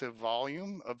relative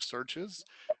volume of searches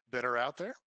that are out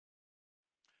there.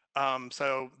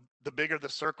 So the bigger the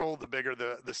circle, the bigger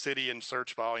the city and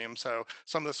search volume. So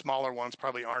some of the smaller ones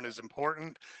probably aren't as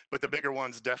important, but the bigger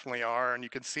ones definitely are. And you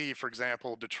can see, for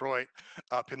example, Detroit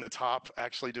up in the top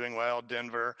actually doing well,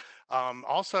 Denver.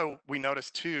 Also, we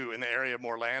noticed too, in the area of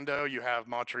Orlando, you have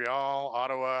Montreal,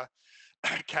 Ottawa,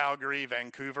 Calgary,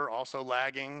 Vancouver also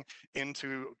lagging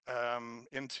into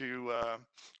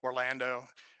Orlando.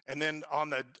 And then on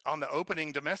the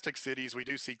opening domestic cities, we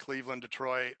do see Cleveland,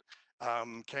 Detroit,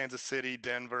 Kansas City,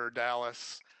 Denver,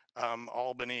 Dallas,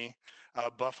 Albany,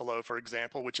 Buffalo, for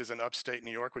example, which is in upstate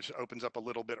New York, which opens up a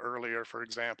little bit earlier, for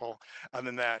example,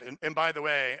 than that. And by the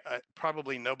way,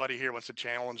 probably nobody here wants to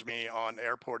challenge me on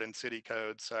airport and city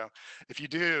codes. So if you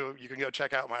do, you can go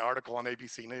check out my article on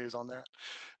ABC News on that.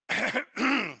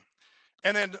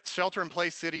 And then shelter in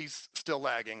place cities still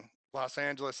lagging. Los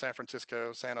Angeles, San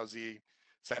Francisco, San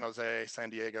Jose, San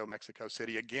Diego, Mexico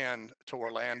City, again to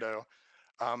Orlando.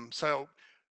 So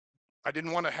I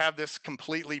didn't want to have this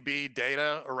completely be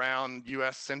data around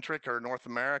US centric or North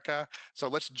America. So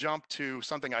let's jump to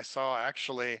something I saw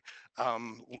actually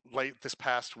late this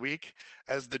past week,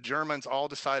 as the Germans all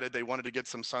decided they wanted to get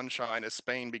some sunshine as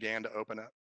Spain began to open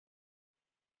up.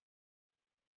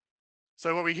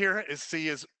 So what we see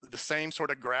is the same sort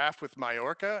of graph with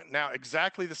Mallorca. Now,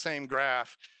 exactly the same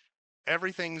graph.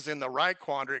 Everything's in the right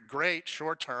quadrant, great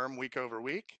short term, week over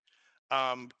week.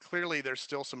 Clearly, there's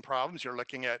still some problems. You're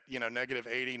looking at, negative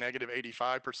 80, negative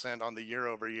 85% on the year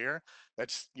over year.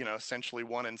 That's, essentially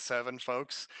 1 in 7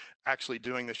 folks actually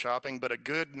doing the shopping, but a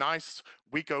good, nice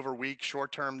week over week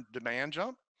short term demand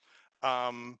jump.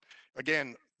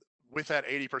 Again, with that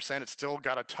 80%, it's still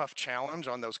got a tough challenge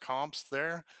on those comps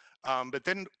there. But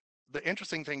then the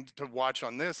interesting thing to watch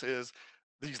on this is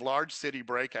these large city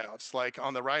breakouts. Like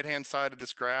on the right-hand side of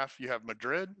this graph, you have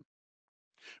Madrid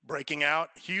breaking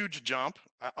out, huge jump,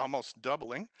 almost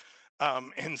doubling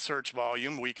in search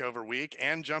volume week over week,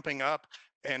 and jumping up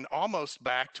and almost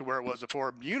back to where it was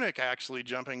before. Munich actually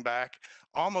jumping back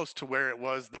almost to where it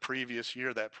was the previous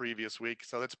year, that previous week.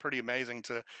 So that's pretty amazing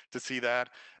to see that.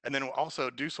 And then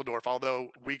also Dusseldorf, although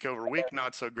week over week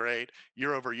not so great,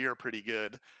 year over year pretty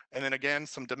good. And then again,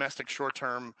 some domestic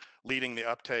short-term leading the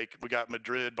uptake. We got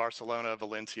Madrid, Barcelona,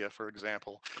 Valencia, for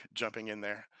example, jumping in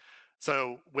there.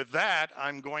 So with that,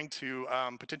 I'm going to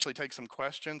potentially take some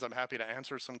questions. I'm happy to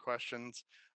answer some questions.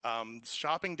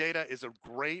 Shopping data is a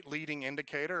great leading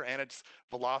indicator, and its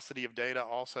velocity of data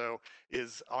also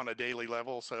is on a daily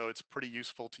level, so it's pretty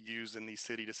useful to use in these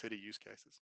city-to-city use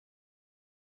cases.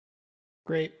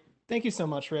 Great. Thank you so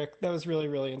much, Rick. That was really,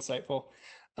 really insightful.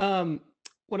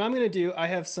 What I'm going to do, I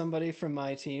have somebody from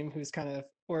my team who's kind of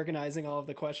organizing all of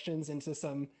the questions into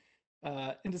something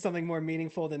more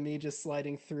meaningful than me just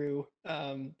sliding through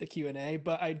the Q&A.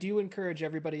 But I do encourage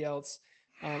everybody else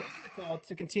on the call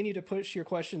to continue to push your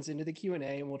questions into the Q&A,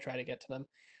 and we'll try to get to them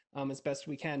as best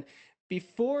we can.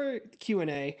 Before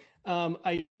Q&A,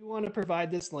 I do want to provide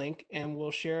this link, and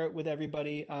we'll share it with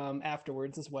everybody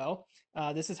afterwards as well.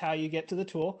 This is how you get to the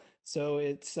tool. So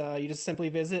it's you just simply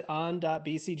visit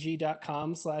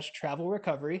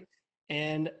on.bcg.com/travel-recovery,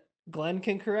 and Glenn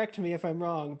can correct me if I'm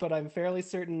wrong, but I'm fairly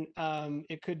certain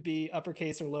it could be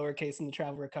uppercase or lowercase in the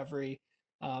travel recovery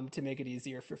to make it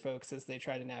easier for folks as they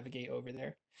try to navigate over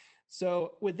there.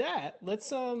 So with that,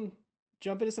 let's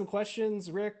jump into some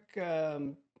questions. Rick,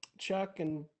 Chuck,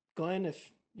 and Glenn, if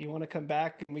you want to come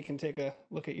back and we can take a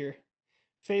look at your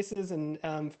faces. And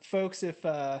folks, if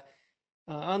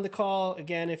on the call,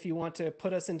 again, if you want to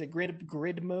put us into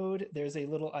grid mode, there's a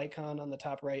little icon on the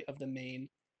top right of the main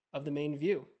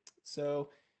view. So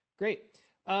great.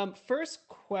 First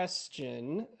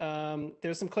question,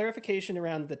 there's some clarification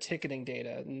around the ticketing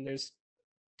data, and there's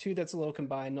two that's a little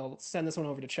combined. I'll send this one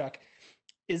over to Chuck.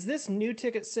 Is this new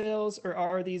ticket sales, or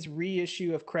are these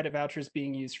reissue of credit vouchers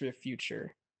being used for the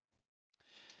future?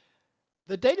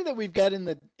 The data that we've got in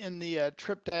the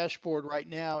trip dashboard right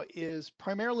now is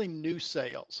primarily new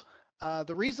sales.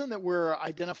 The reason that we're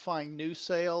identifying new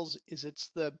sales is it's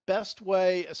the best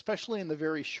way, especially in the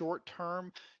very short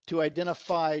term, to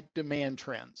identify demand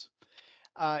trends.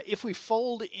 If we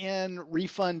fold in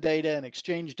refund data and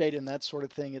exchange data and that sort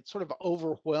of thing, it sort of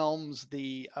overwhelms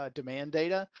the demand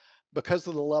data because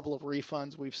of the level of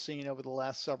refunds we've seen over the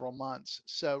last several months.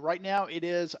 So right now it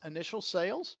is initial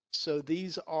sales. So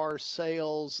these are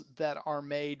sales that are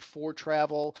made for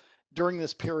travel during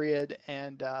this period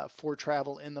and for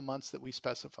travel in the months that we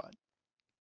specified.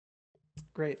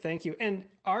 Great, thank you. And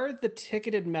are the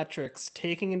ticketed metrics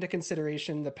taking into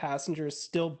consideration the passengers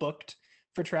still booked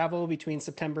for travel between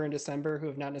September and December who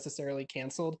have not necessarily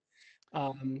canceled?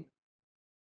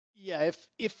 Yeah,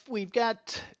 if we've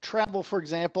got travel, for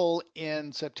example,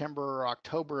 in September or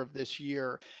October of this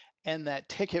year, and that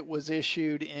ticket was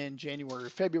issued in January or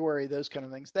February, those kind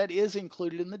of things, that is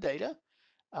included in the data.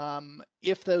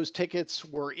 If those tickets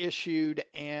were issued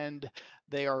and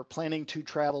they are planning to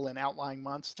travel in outlying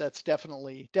months, that's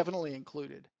definitely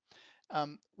included.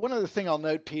 One other thing I'll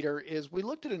note, Peter, is we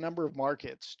looked at a number of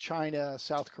markets, China,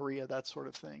 South Korea, that sort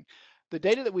of thing. The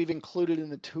data that we've included in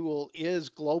the tool is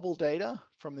global data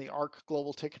from the ARC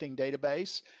Global Ticketing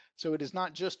Database. So it is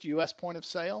not just US point of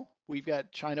sale. We've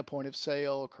got China point of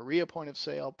sale, Korea point of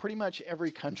sale, pretty much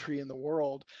every country in the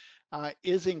world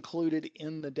is included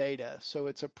in the data. So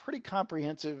it's a pretty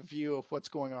comprehensive view of what's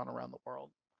going on around the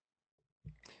world.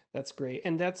 That's great.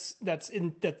 And that's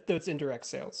indirect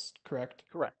sales, correct?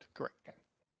 Correct.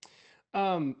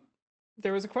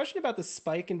 There was a question about the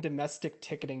spike in domestic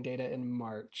ticketing data in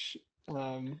March.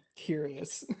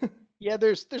 Curious. Yeah,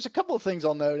 there's a couple of things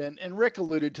I'll note, and Rick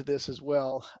alluded to this as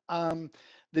well.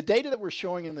 The data that we're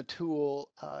showing in the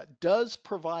tool does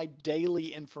provide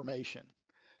daily information.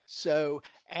 So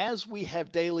as we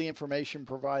have daily information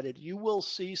provided, you will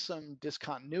see some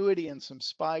discontinuity and some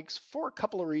spikes for a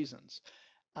couple of reasons.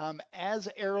 As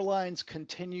airlines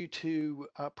continue to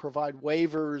provide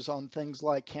waivers on things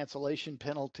like cancellation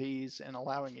penalties and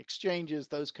allowing exchanges,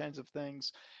 those kinds of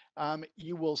things,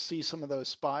 you will see some of those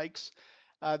spikes.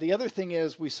 The other thing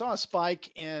is we saw a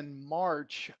spike in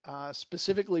March,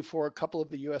 specifically for a couple of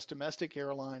the US domestic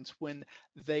airlines when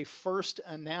they first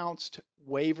announced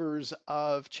waivers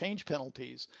of change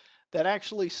penalties that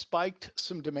actually spiked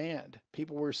some demand.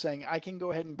 People were saying, I can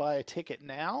go ahead and buy a ticket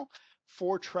now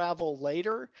for travel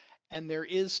later, and there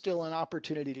is still an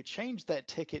opportunity to change that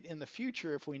ticket in the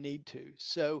future if we need to.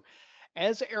 So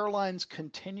as airlines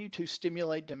continue to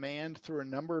stimulate demand through a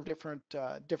number of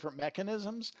different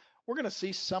mechanisms, we're going to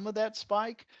see some of that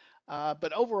spike.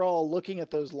 But overall, looking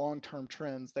at those long-term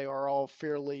trends, they are all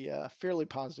fairly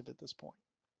positive at this point.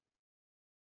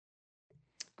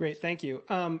 Great, thank you.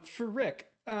 For Rick,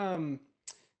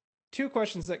 two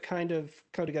questions that kind of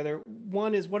go together.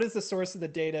 One is, what is the source of the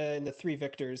data in the three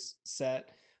victors set?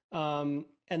 And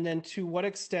then to what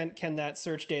extent can that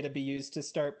search data be used to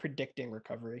start predicting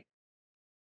recovery?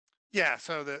 Yeah,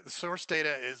 so the source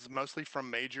data is mostly from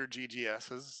major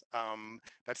GGSs.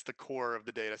 That's the core of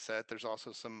the data set. There's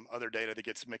also some other data that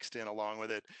gets mixed in along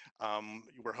with it.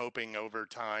 We're hoping over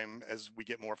time, as we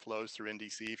get more flows through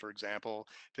NDC, for example,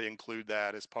 to include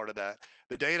that as part of that.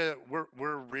 The data,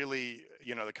 we're really,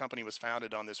 the company was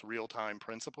founded on this real-time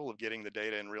principle of getting the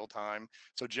data in real time.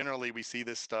 So generally, we see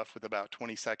this stuff with about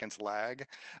 20 seconds lag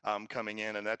coming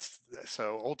in, and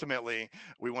so ultimately,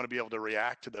 we want to be able to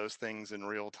react to those things in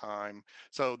real time.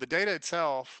 So the data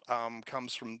itself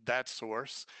comes from that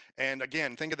source. And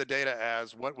again, think of the data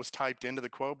as what was typed into the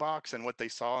quote box and what they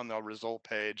saw on the result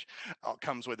page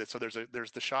comes with it. So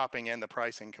there's the shopping and the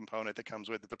pricing component that comes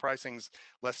with it. The pricing's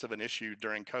less of an issue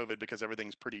during COVID because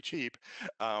everything's pretty cheap,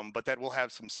 but that will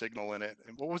have some signal in it.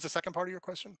 And what was the second part of your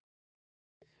question?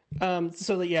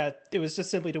 Yeah, it was just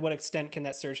simply to what extent can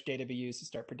that search data be used to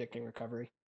start predicting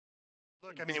recovery?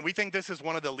 Look, I mean, we think this is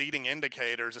one of the leading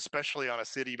indicators, especially on a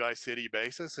city by city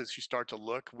basis, as you start to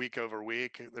look week over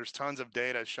week. There's tons of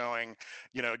data showing,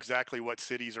 exactly what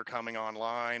cities are coming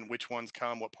online, which ones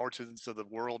come, what parts of the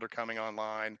world are coming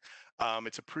online.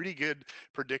 It's a pretty good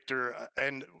predictor.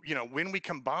 And, when we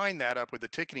combine that up with the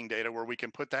ticketing data where we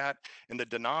can put that in the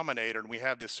denominator and we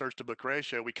have this search to book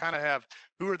ratio, we kind of have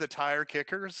who are the tire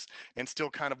kickers and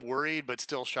still kind of worried, but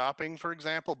still shopping, for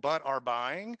example, but are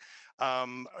buying.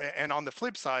 And on the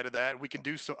flip side of that, we can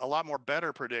do a lot more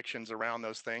better predictions around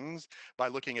those things by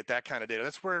looking at that kind of data.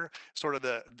 That's where sort of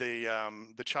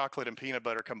the chocolate and peanut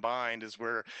butter combined is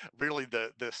where really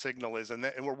the signal is, and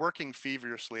we're working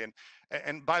feverishly.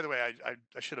 And by the way,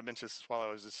 I should have mentioned this while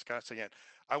I was discussing it.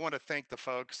 I want to thank the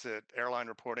folks at Airline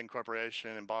Reporting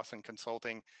Corporation and Boston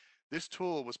Consulting. This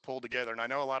tool was pulled together, and I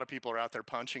know a lot of people are out there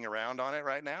punching around on it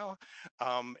right now.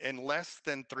 In less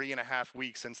than 3.5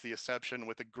 weeks since the inception,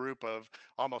 with a group of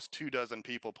almost 24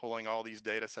 people pulling all these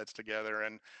data sets together,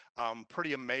 and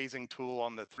pretty amazing tool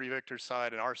on the three Victor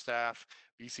side and our staff,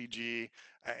 BCG,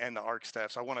 and the ARC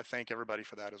staff. So I want to thank everybody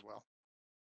for that as well.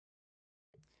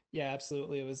 Yeah,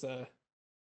 absolutely. It was a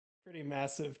pretty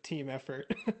massive team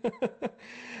effort.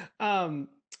 For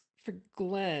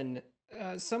Glenn,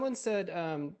 someone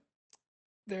said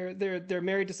they're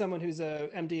married to someone who's a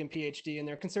MD and PhD, and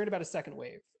they're concerned about a second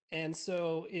wave. And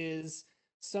so, is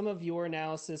some of your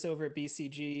analysis over at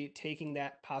BCG taking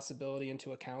that possibility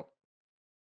into account?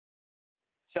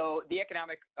 So the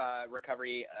economic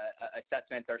recovery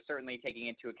assessments are certainly taking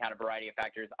into account a variety of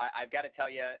factors. I've got to tell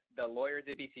you, the lawyers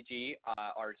at BCG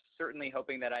are certainly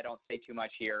hoping that I don't say too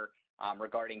much here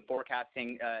regarding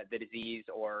forecasting the disease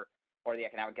or the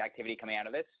economic activity coming out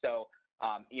of this. So,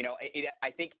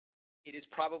 I think it is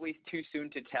probably too soon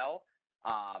to tell,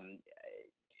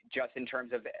 just in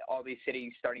terms of all these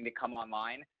cities starting to come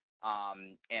online.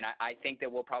 And I think that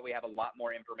we'll probably have a lot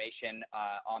more information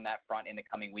on that front in the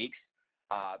coming weeks.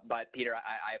 But Peter,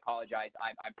 I apologize.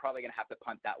 I'm probably going to have to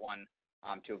punt that one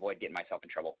to avoid getting myself in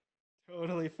trouble.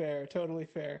 Totally fair. Totally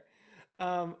fair.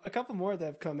 A couple more that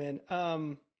have come in.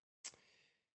 And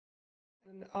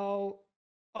I'll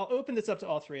open this up to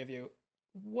all three of you.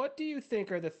 What do you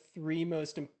think are the three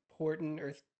most important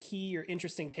or key or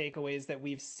interesting takeaways that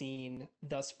we've seen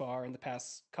thus far in the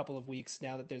past couple of weeks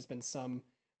now that there's been some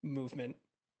movement?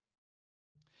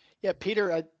 Yeah,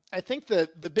 Peter, I think the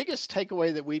biggest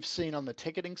takeaway that we've seen on the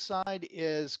ticketing side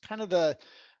is kind of the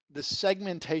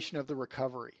segmentation of the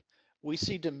recovery. We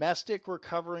see domestic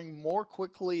recovering more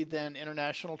quickly than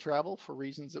international travel for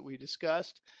reasons that we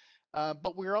discussed.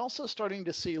 But we're also starting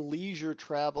to see leisure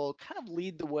travel kind of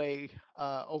lead the way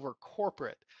over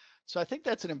corporate. So I think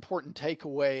that's an important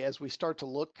takeaway as we start to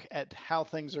look at how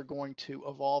things are going to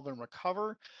evolve and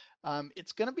recover.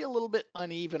 It's going to be a little bit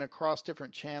uneven across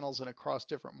different channels and across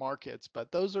different markets,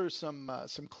 but those are some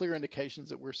clear indications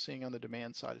that we're seeing on the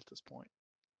demand side at this point.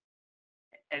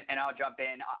 And I'll jump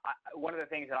in. One of the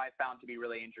things that I found to be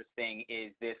really interesting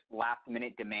is this last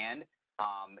minute demand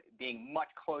being much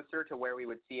closer to where we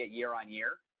would see it year on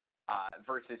year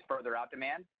versus further out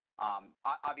demand.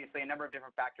 Obviously, a number of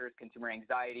different factors: consumer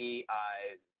anxiety,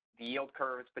 the yield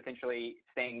curves potentially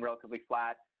staying relatively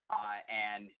flat,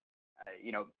 and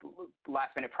last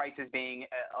minute prices being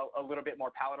a little bit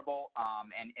more palatable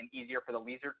and easier for the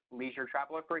leisure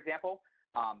traveler, for example.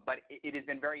 But it has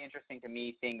been very interesting to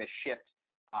me seeing the shift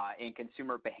in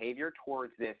consumer behavior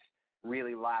towards this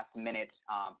really last minute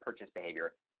purchase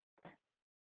behavior.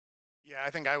 Yeah,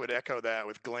 I think I would echo that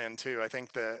with Glenn too. I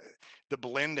think the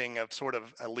blending of sort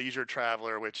of a leisure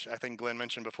traveler, which I think Glenn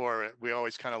mentioned before, we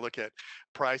always kind of look at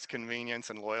price, convenience,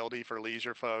 and loyalty for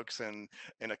leisure folks, and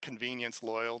a convenience,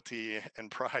 loyalty, and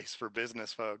price for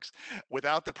business folks.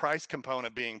 Without the price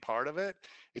component being part of it,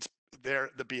 it's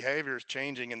there. The behavior is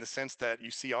changing in the sense that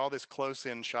you see all this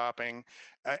close-in shopping,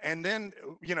 and then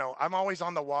I'm always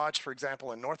on the watch, for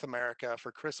example, in North America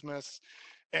for Christmas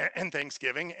and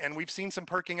Thanksgiving, and we've seen some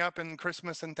perking up in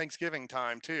Christmas and Thanksgiving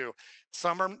time too.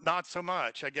 Summer, not so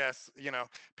much, I guess.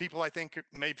 People I think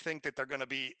may think that they're going to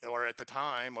be, or at the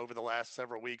time over the last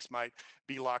several weeks, might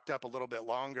be locked up a little bit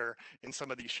longer in some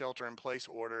of these shelter-in-place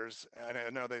orders. And I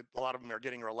know that a lot of them are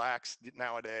getting relaxed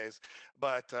nowadays,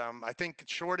 but I think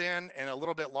short in and a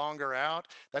little bit longer out,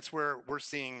 that's where we're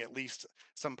seeing at least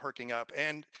some perking up.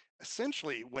 And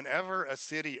essentially, whenever a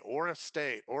city or a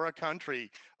state or a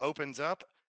country opens up,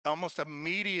 almost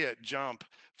immediate jump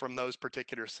from those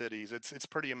particular cities. It's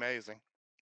pretty amazing.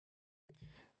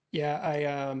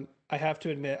 Yeah, I have to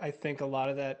admit, I think a lot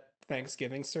of that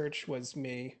Thanksgiving search was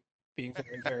me being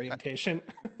very, very impatient.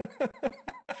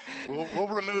 We'll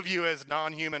remove you as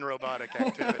non-human robotic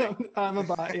activity. I'm a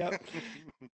bot, yep.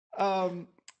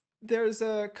 There's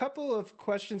a couple of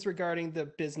questions regarding the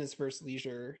business versus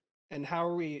leisure, and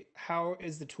how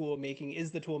is the tool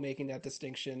making that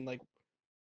distinction, like,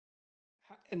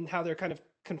 and how they're kind of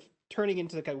turning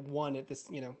into like a one at this,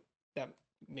 that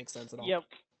makes sense at all. Yeah.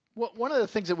 One of the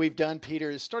things that we've done, Peter,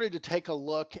 is started to take a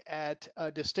look at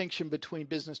a distinction between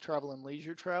business travel and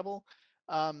leisure travel.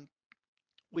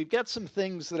 We've got some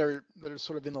things that are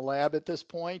sort of in the lab at this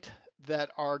point that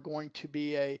are going to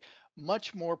be a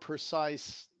much more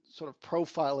precise sort of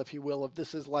profile, if you will, of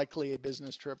this is likely a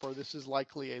business trip or this is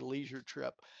likely a leisure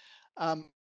trip.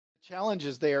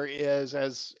 Challenges there is,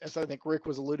 as I think Rick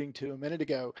was alluding to a minute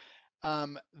ago,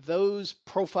 those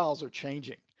profiles are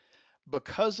changing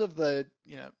because of the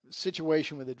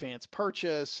situation with advanced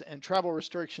purchase and travel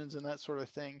restrictions and that sort of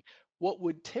thing. What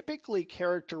would typically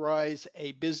characterize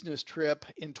a business trip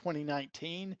in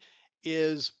 2019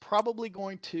 is probably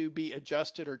going to be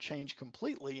adjusted or changed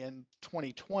completely in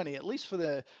 2020, at least for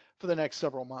the next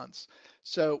several months.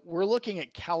 So we're looking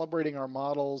at calibrating our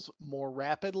models more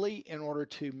rapidly in order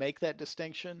to make that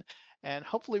distinction, and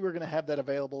hopefully we're going to have that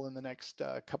available in the next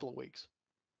couple of weeks.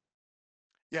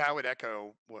 Yeah, I would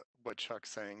echo what Chuck's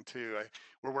saying too.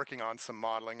 We're working on some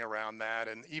modeling around that,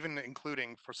 and even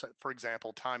including, for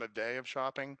example, time of day of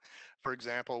shopping. For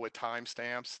example, with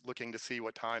timestamps, looking to see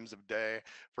what times of day,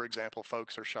 for example,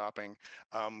 folks are shopping,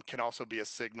 can also be a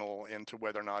signal into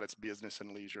whether or not it's business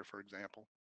and leisure, for example.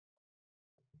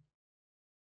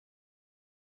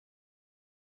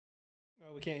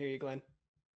 Oh, we can't hear you, Glenn.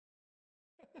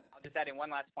 I'll just add in one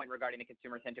last point regarding the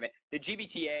consumer sentiment. The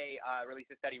GBTA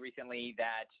released a study recently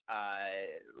that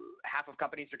half of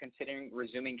companies are considering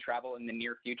resuming travel in the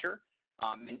near future.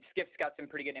 And Skip's got some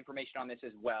pretty good information on this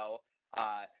as well.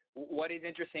 What is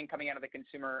interesting coming out of the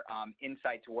consumer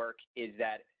insights work is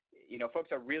that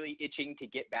folks are really itching to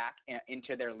get back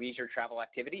into their leisure travel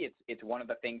activity. It's one of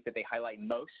the things that they highlight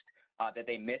most that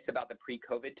they miss about the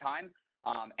pre-COVID time.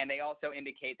 And they also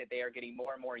indicate that they are getting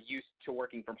more and more used to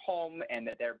working from home, and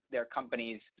that their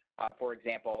companies, for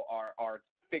example, are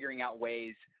figuring out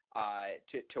ways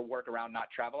to work around not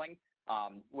traveling,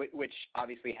 which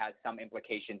obviously has some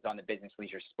implications on the business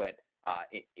leisure split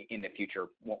in the future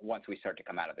once we start to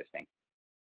come out of this thing.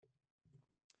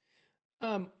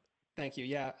 Thank you.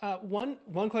 Yeah.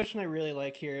 One question I really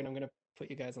like here, and I'm going to put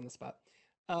you guys on the spot.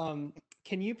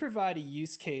 Can you provide a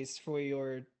use case for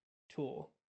your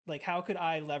tool? Like, how could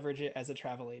I leverage it as a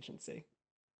travel agency?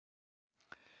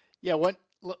 Yeah, let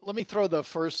me throw the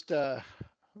first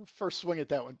swing at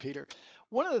that one, Peter.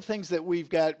 One of the things that we've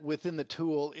got within the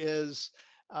tool is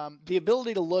the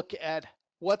ability to look at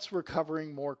what's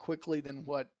recovering more quickly than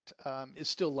what is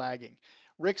still lagging.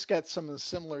 Rick's got some of the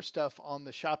similar stuff on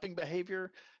the shopping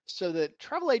behavior. so that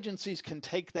travel agencies can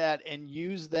take that and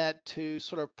use that to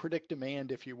sort of predict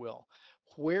demand, if you will.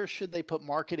 Where should they put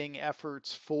marketing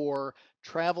efforts for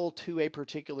travel to a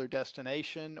particular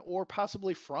destination or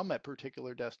possibly from a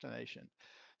particular destination?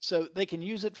 So they can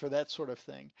use it for that sort of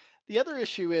thing. The other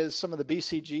issue is some of the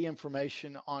BCG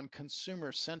information on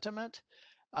consumer sentiment.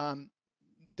 Um,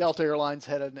 Delta Airlines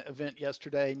had an event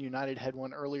yesterday, and United had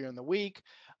one earlier in the week.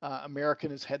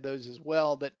 American has had those as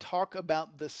well that talk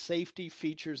about the safety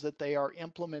features that they are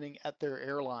implementing at their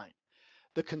airline.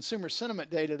 The consumer sentiment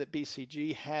data that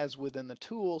BCG has within the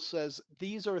tool says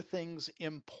these are things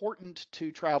important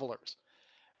to travelers.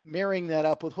 Marrying that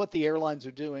up with what the airlines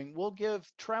are doing will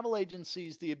give travel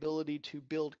agencies the ability to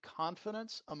build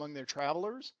confidence among their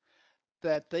travelers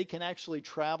that they can actually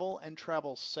travel and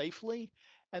travel safely.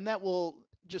 And that will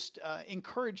just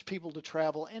encourage people to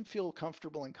travel and feel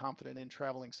comfortable and confident in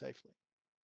traveling safely.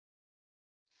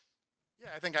 Yeah,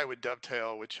 I think I would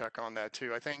dovetail with Chuck on that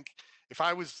too. I think if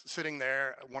I was sitting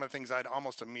there, one of the things I'd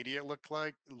almost immediately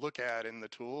look at in the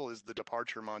tool is the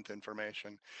departure month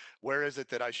information. Where is it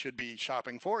that I should be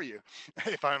shopping for you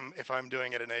if I'm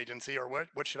doing it at an agency, or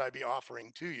what should I be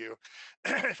offering to you?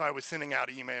 If I was sending out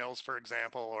emails, for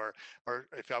example, or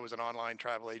if I was an online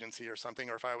travel agency or something,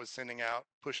 or if I was sending out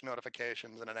push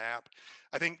notifications in an app.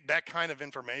 I think that kind of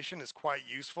information is quite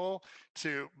useful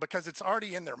because it's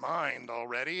already in their mind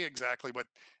already exactly what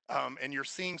and you're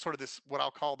seeing sort of this what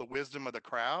I'll call the wisdom of the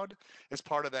crowd as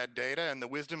part of that data, and the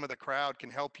wisdom of the crowd can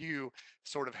help you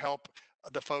sort of help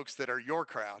the folks that are your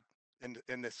crowd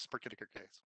in this particular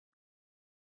case.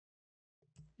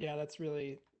 Yeah, that's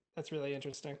really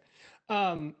interesting.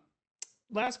 Um,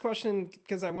 Last question,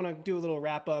 because I want to do a little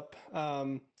wrap up.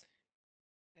 And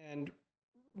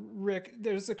Rick,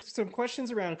 there's some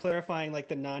questions around clarifying like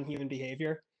the non-human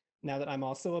behavior now that I'm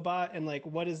also a bot, and like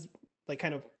what is like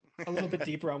kind of a little bit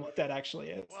deeper on what that actually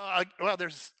is. Well,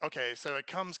 there's okay. So it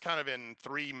comes kind of in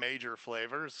three major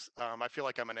flavors. I feel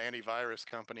like I'm an antivirus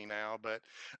company now, but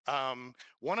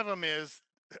one of them is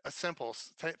a simple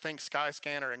think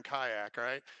Skyscanner and Kayak,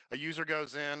 right? A user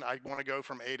goes in, I want to go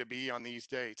from A to B on these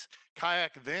dates.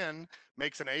 Kayak then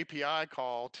makes an API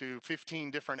call to 15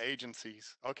 different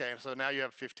agencies. Okay, so now you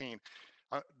have 15.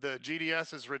 The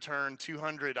GDS has returned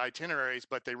 200 itineraries,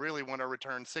 but they really want to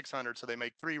return 600, so they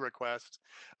make 3 requests,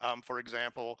 for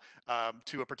example,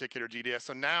 to a particular GDS.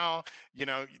 So now,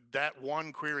 that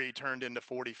one query turned into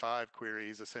 45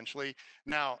 queries, essentially.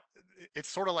 Now, it's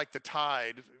sort of like the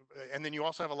tide, and then you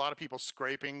also have a lot of people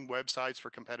scraping websites for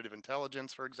competitive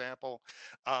intelligence, for example.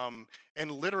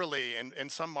 And literally, in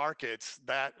some markets,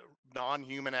 that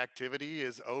non-human activity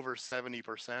is over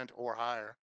 70% or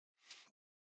higher.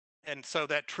 And so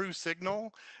that true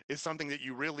signal is something that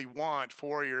you really want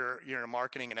for your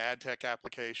marketing and ad tech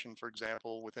application, for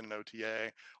example, within an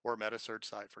OTA or a meta search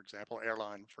site, for example,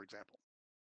 airline, for example.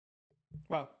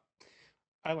 Wow,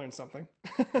 I learned something.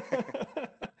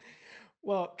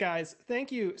 Well, guys,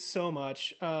 thank you so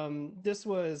much. This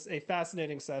was a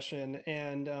fascinating session,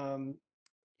 and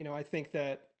I think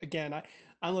that again,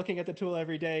 I'm looking at the tool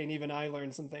every day, and even I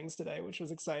learned some things today, which was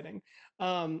exciting.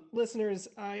 Listeners,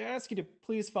 I ask you to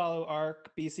please follow ARC,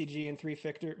 BCG, and Three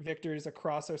Victors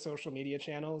across our social media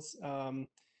channels.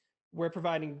 We're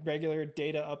providing regular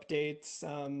data updates,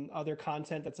 other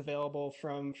content that's available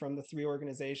from the three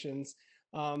organizations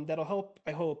that'll help,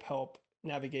 I hope, help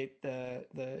navigate the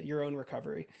your own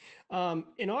recovery.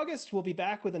 In August, we'll be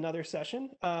back with another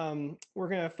session. We're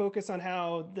going to focus on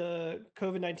how the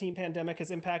COVID-19 pandemic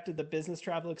has impacted the business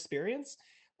travel experience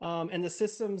and the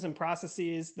systems and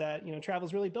processes that travel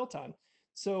is really built on.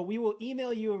 So we will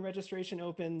email you when registration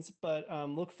opens, but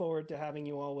look forward to having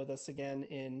you all with us again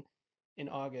in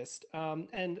August.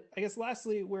 And I guess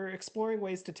lastly, we're exploring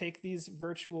ways to take these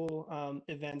virtual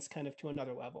events kind of to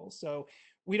another level. So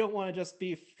we don't want to just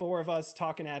be 4 of us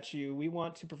talking at you. We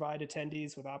want to provide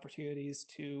attendees with opportunities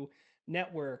to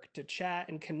network, to chat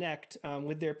and connect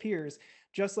with their peers,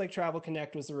 just like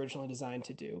TravelConnect was originally designed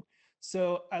to do.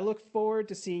 So I look forward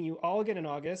to seeing you all again in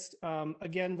August.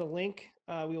 Again, the link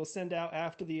we will send out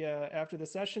after the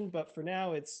session, but for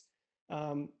now it's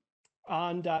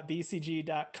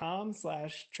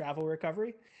on.bcg.com/travel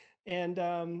recovery. And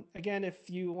again, if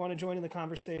you want to join in the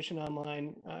conversation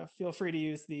online, feel free to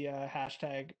use the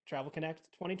hashtag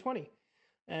TravelConnect2020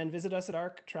 and visit us at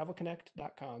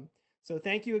arctravelconnect.com. So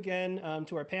thank you again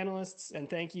to our panelists, and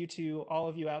thank you to all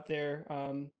of you out there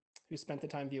who spent the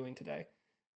time viewing today.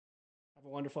 Have a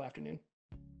wonderful afternoon.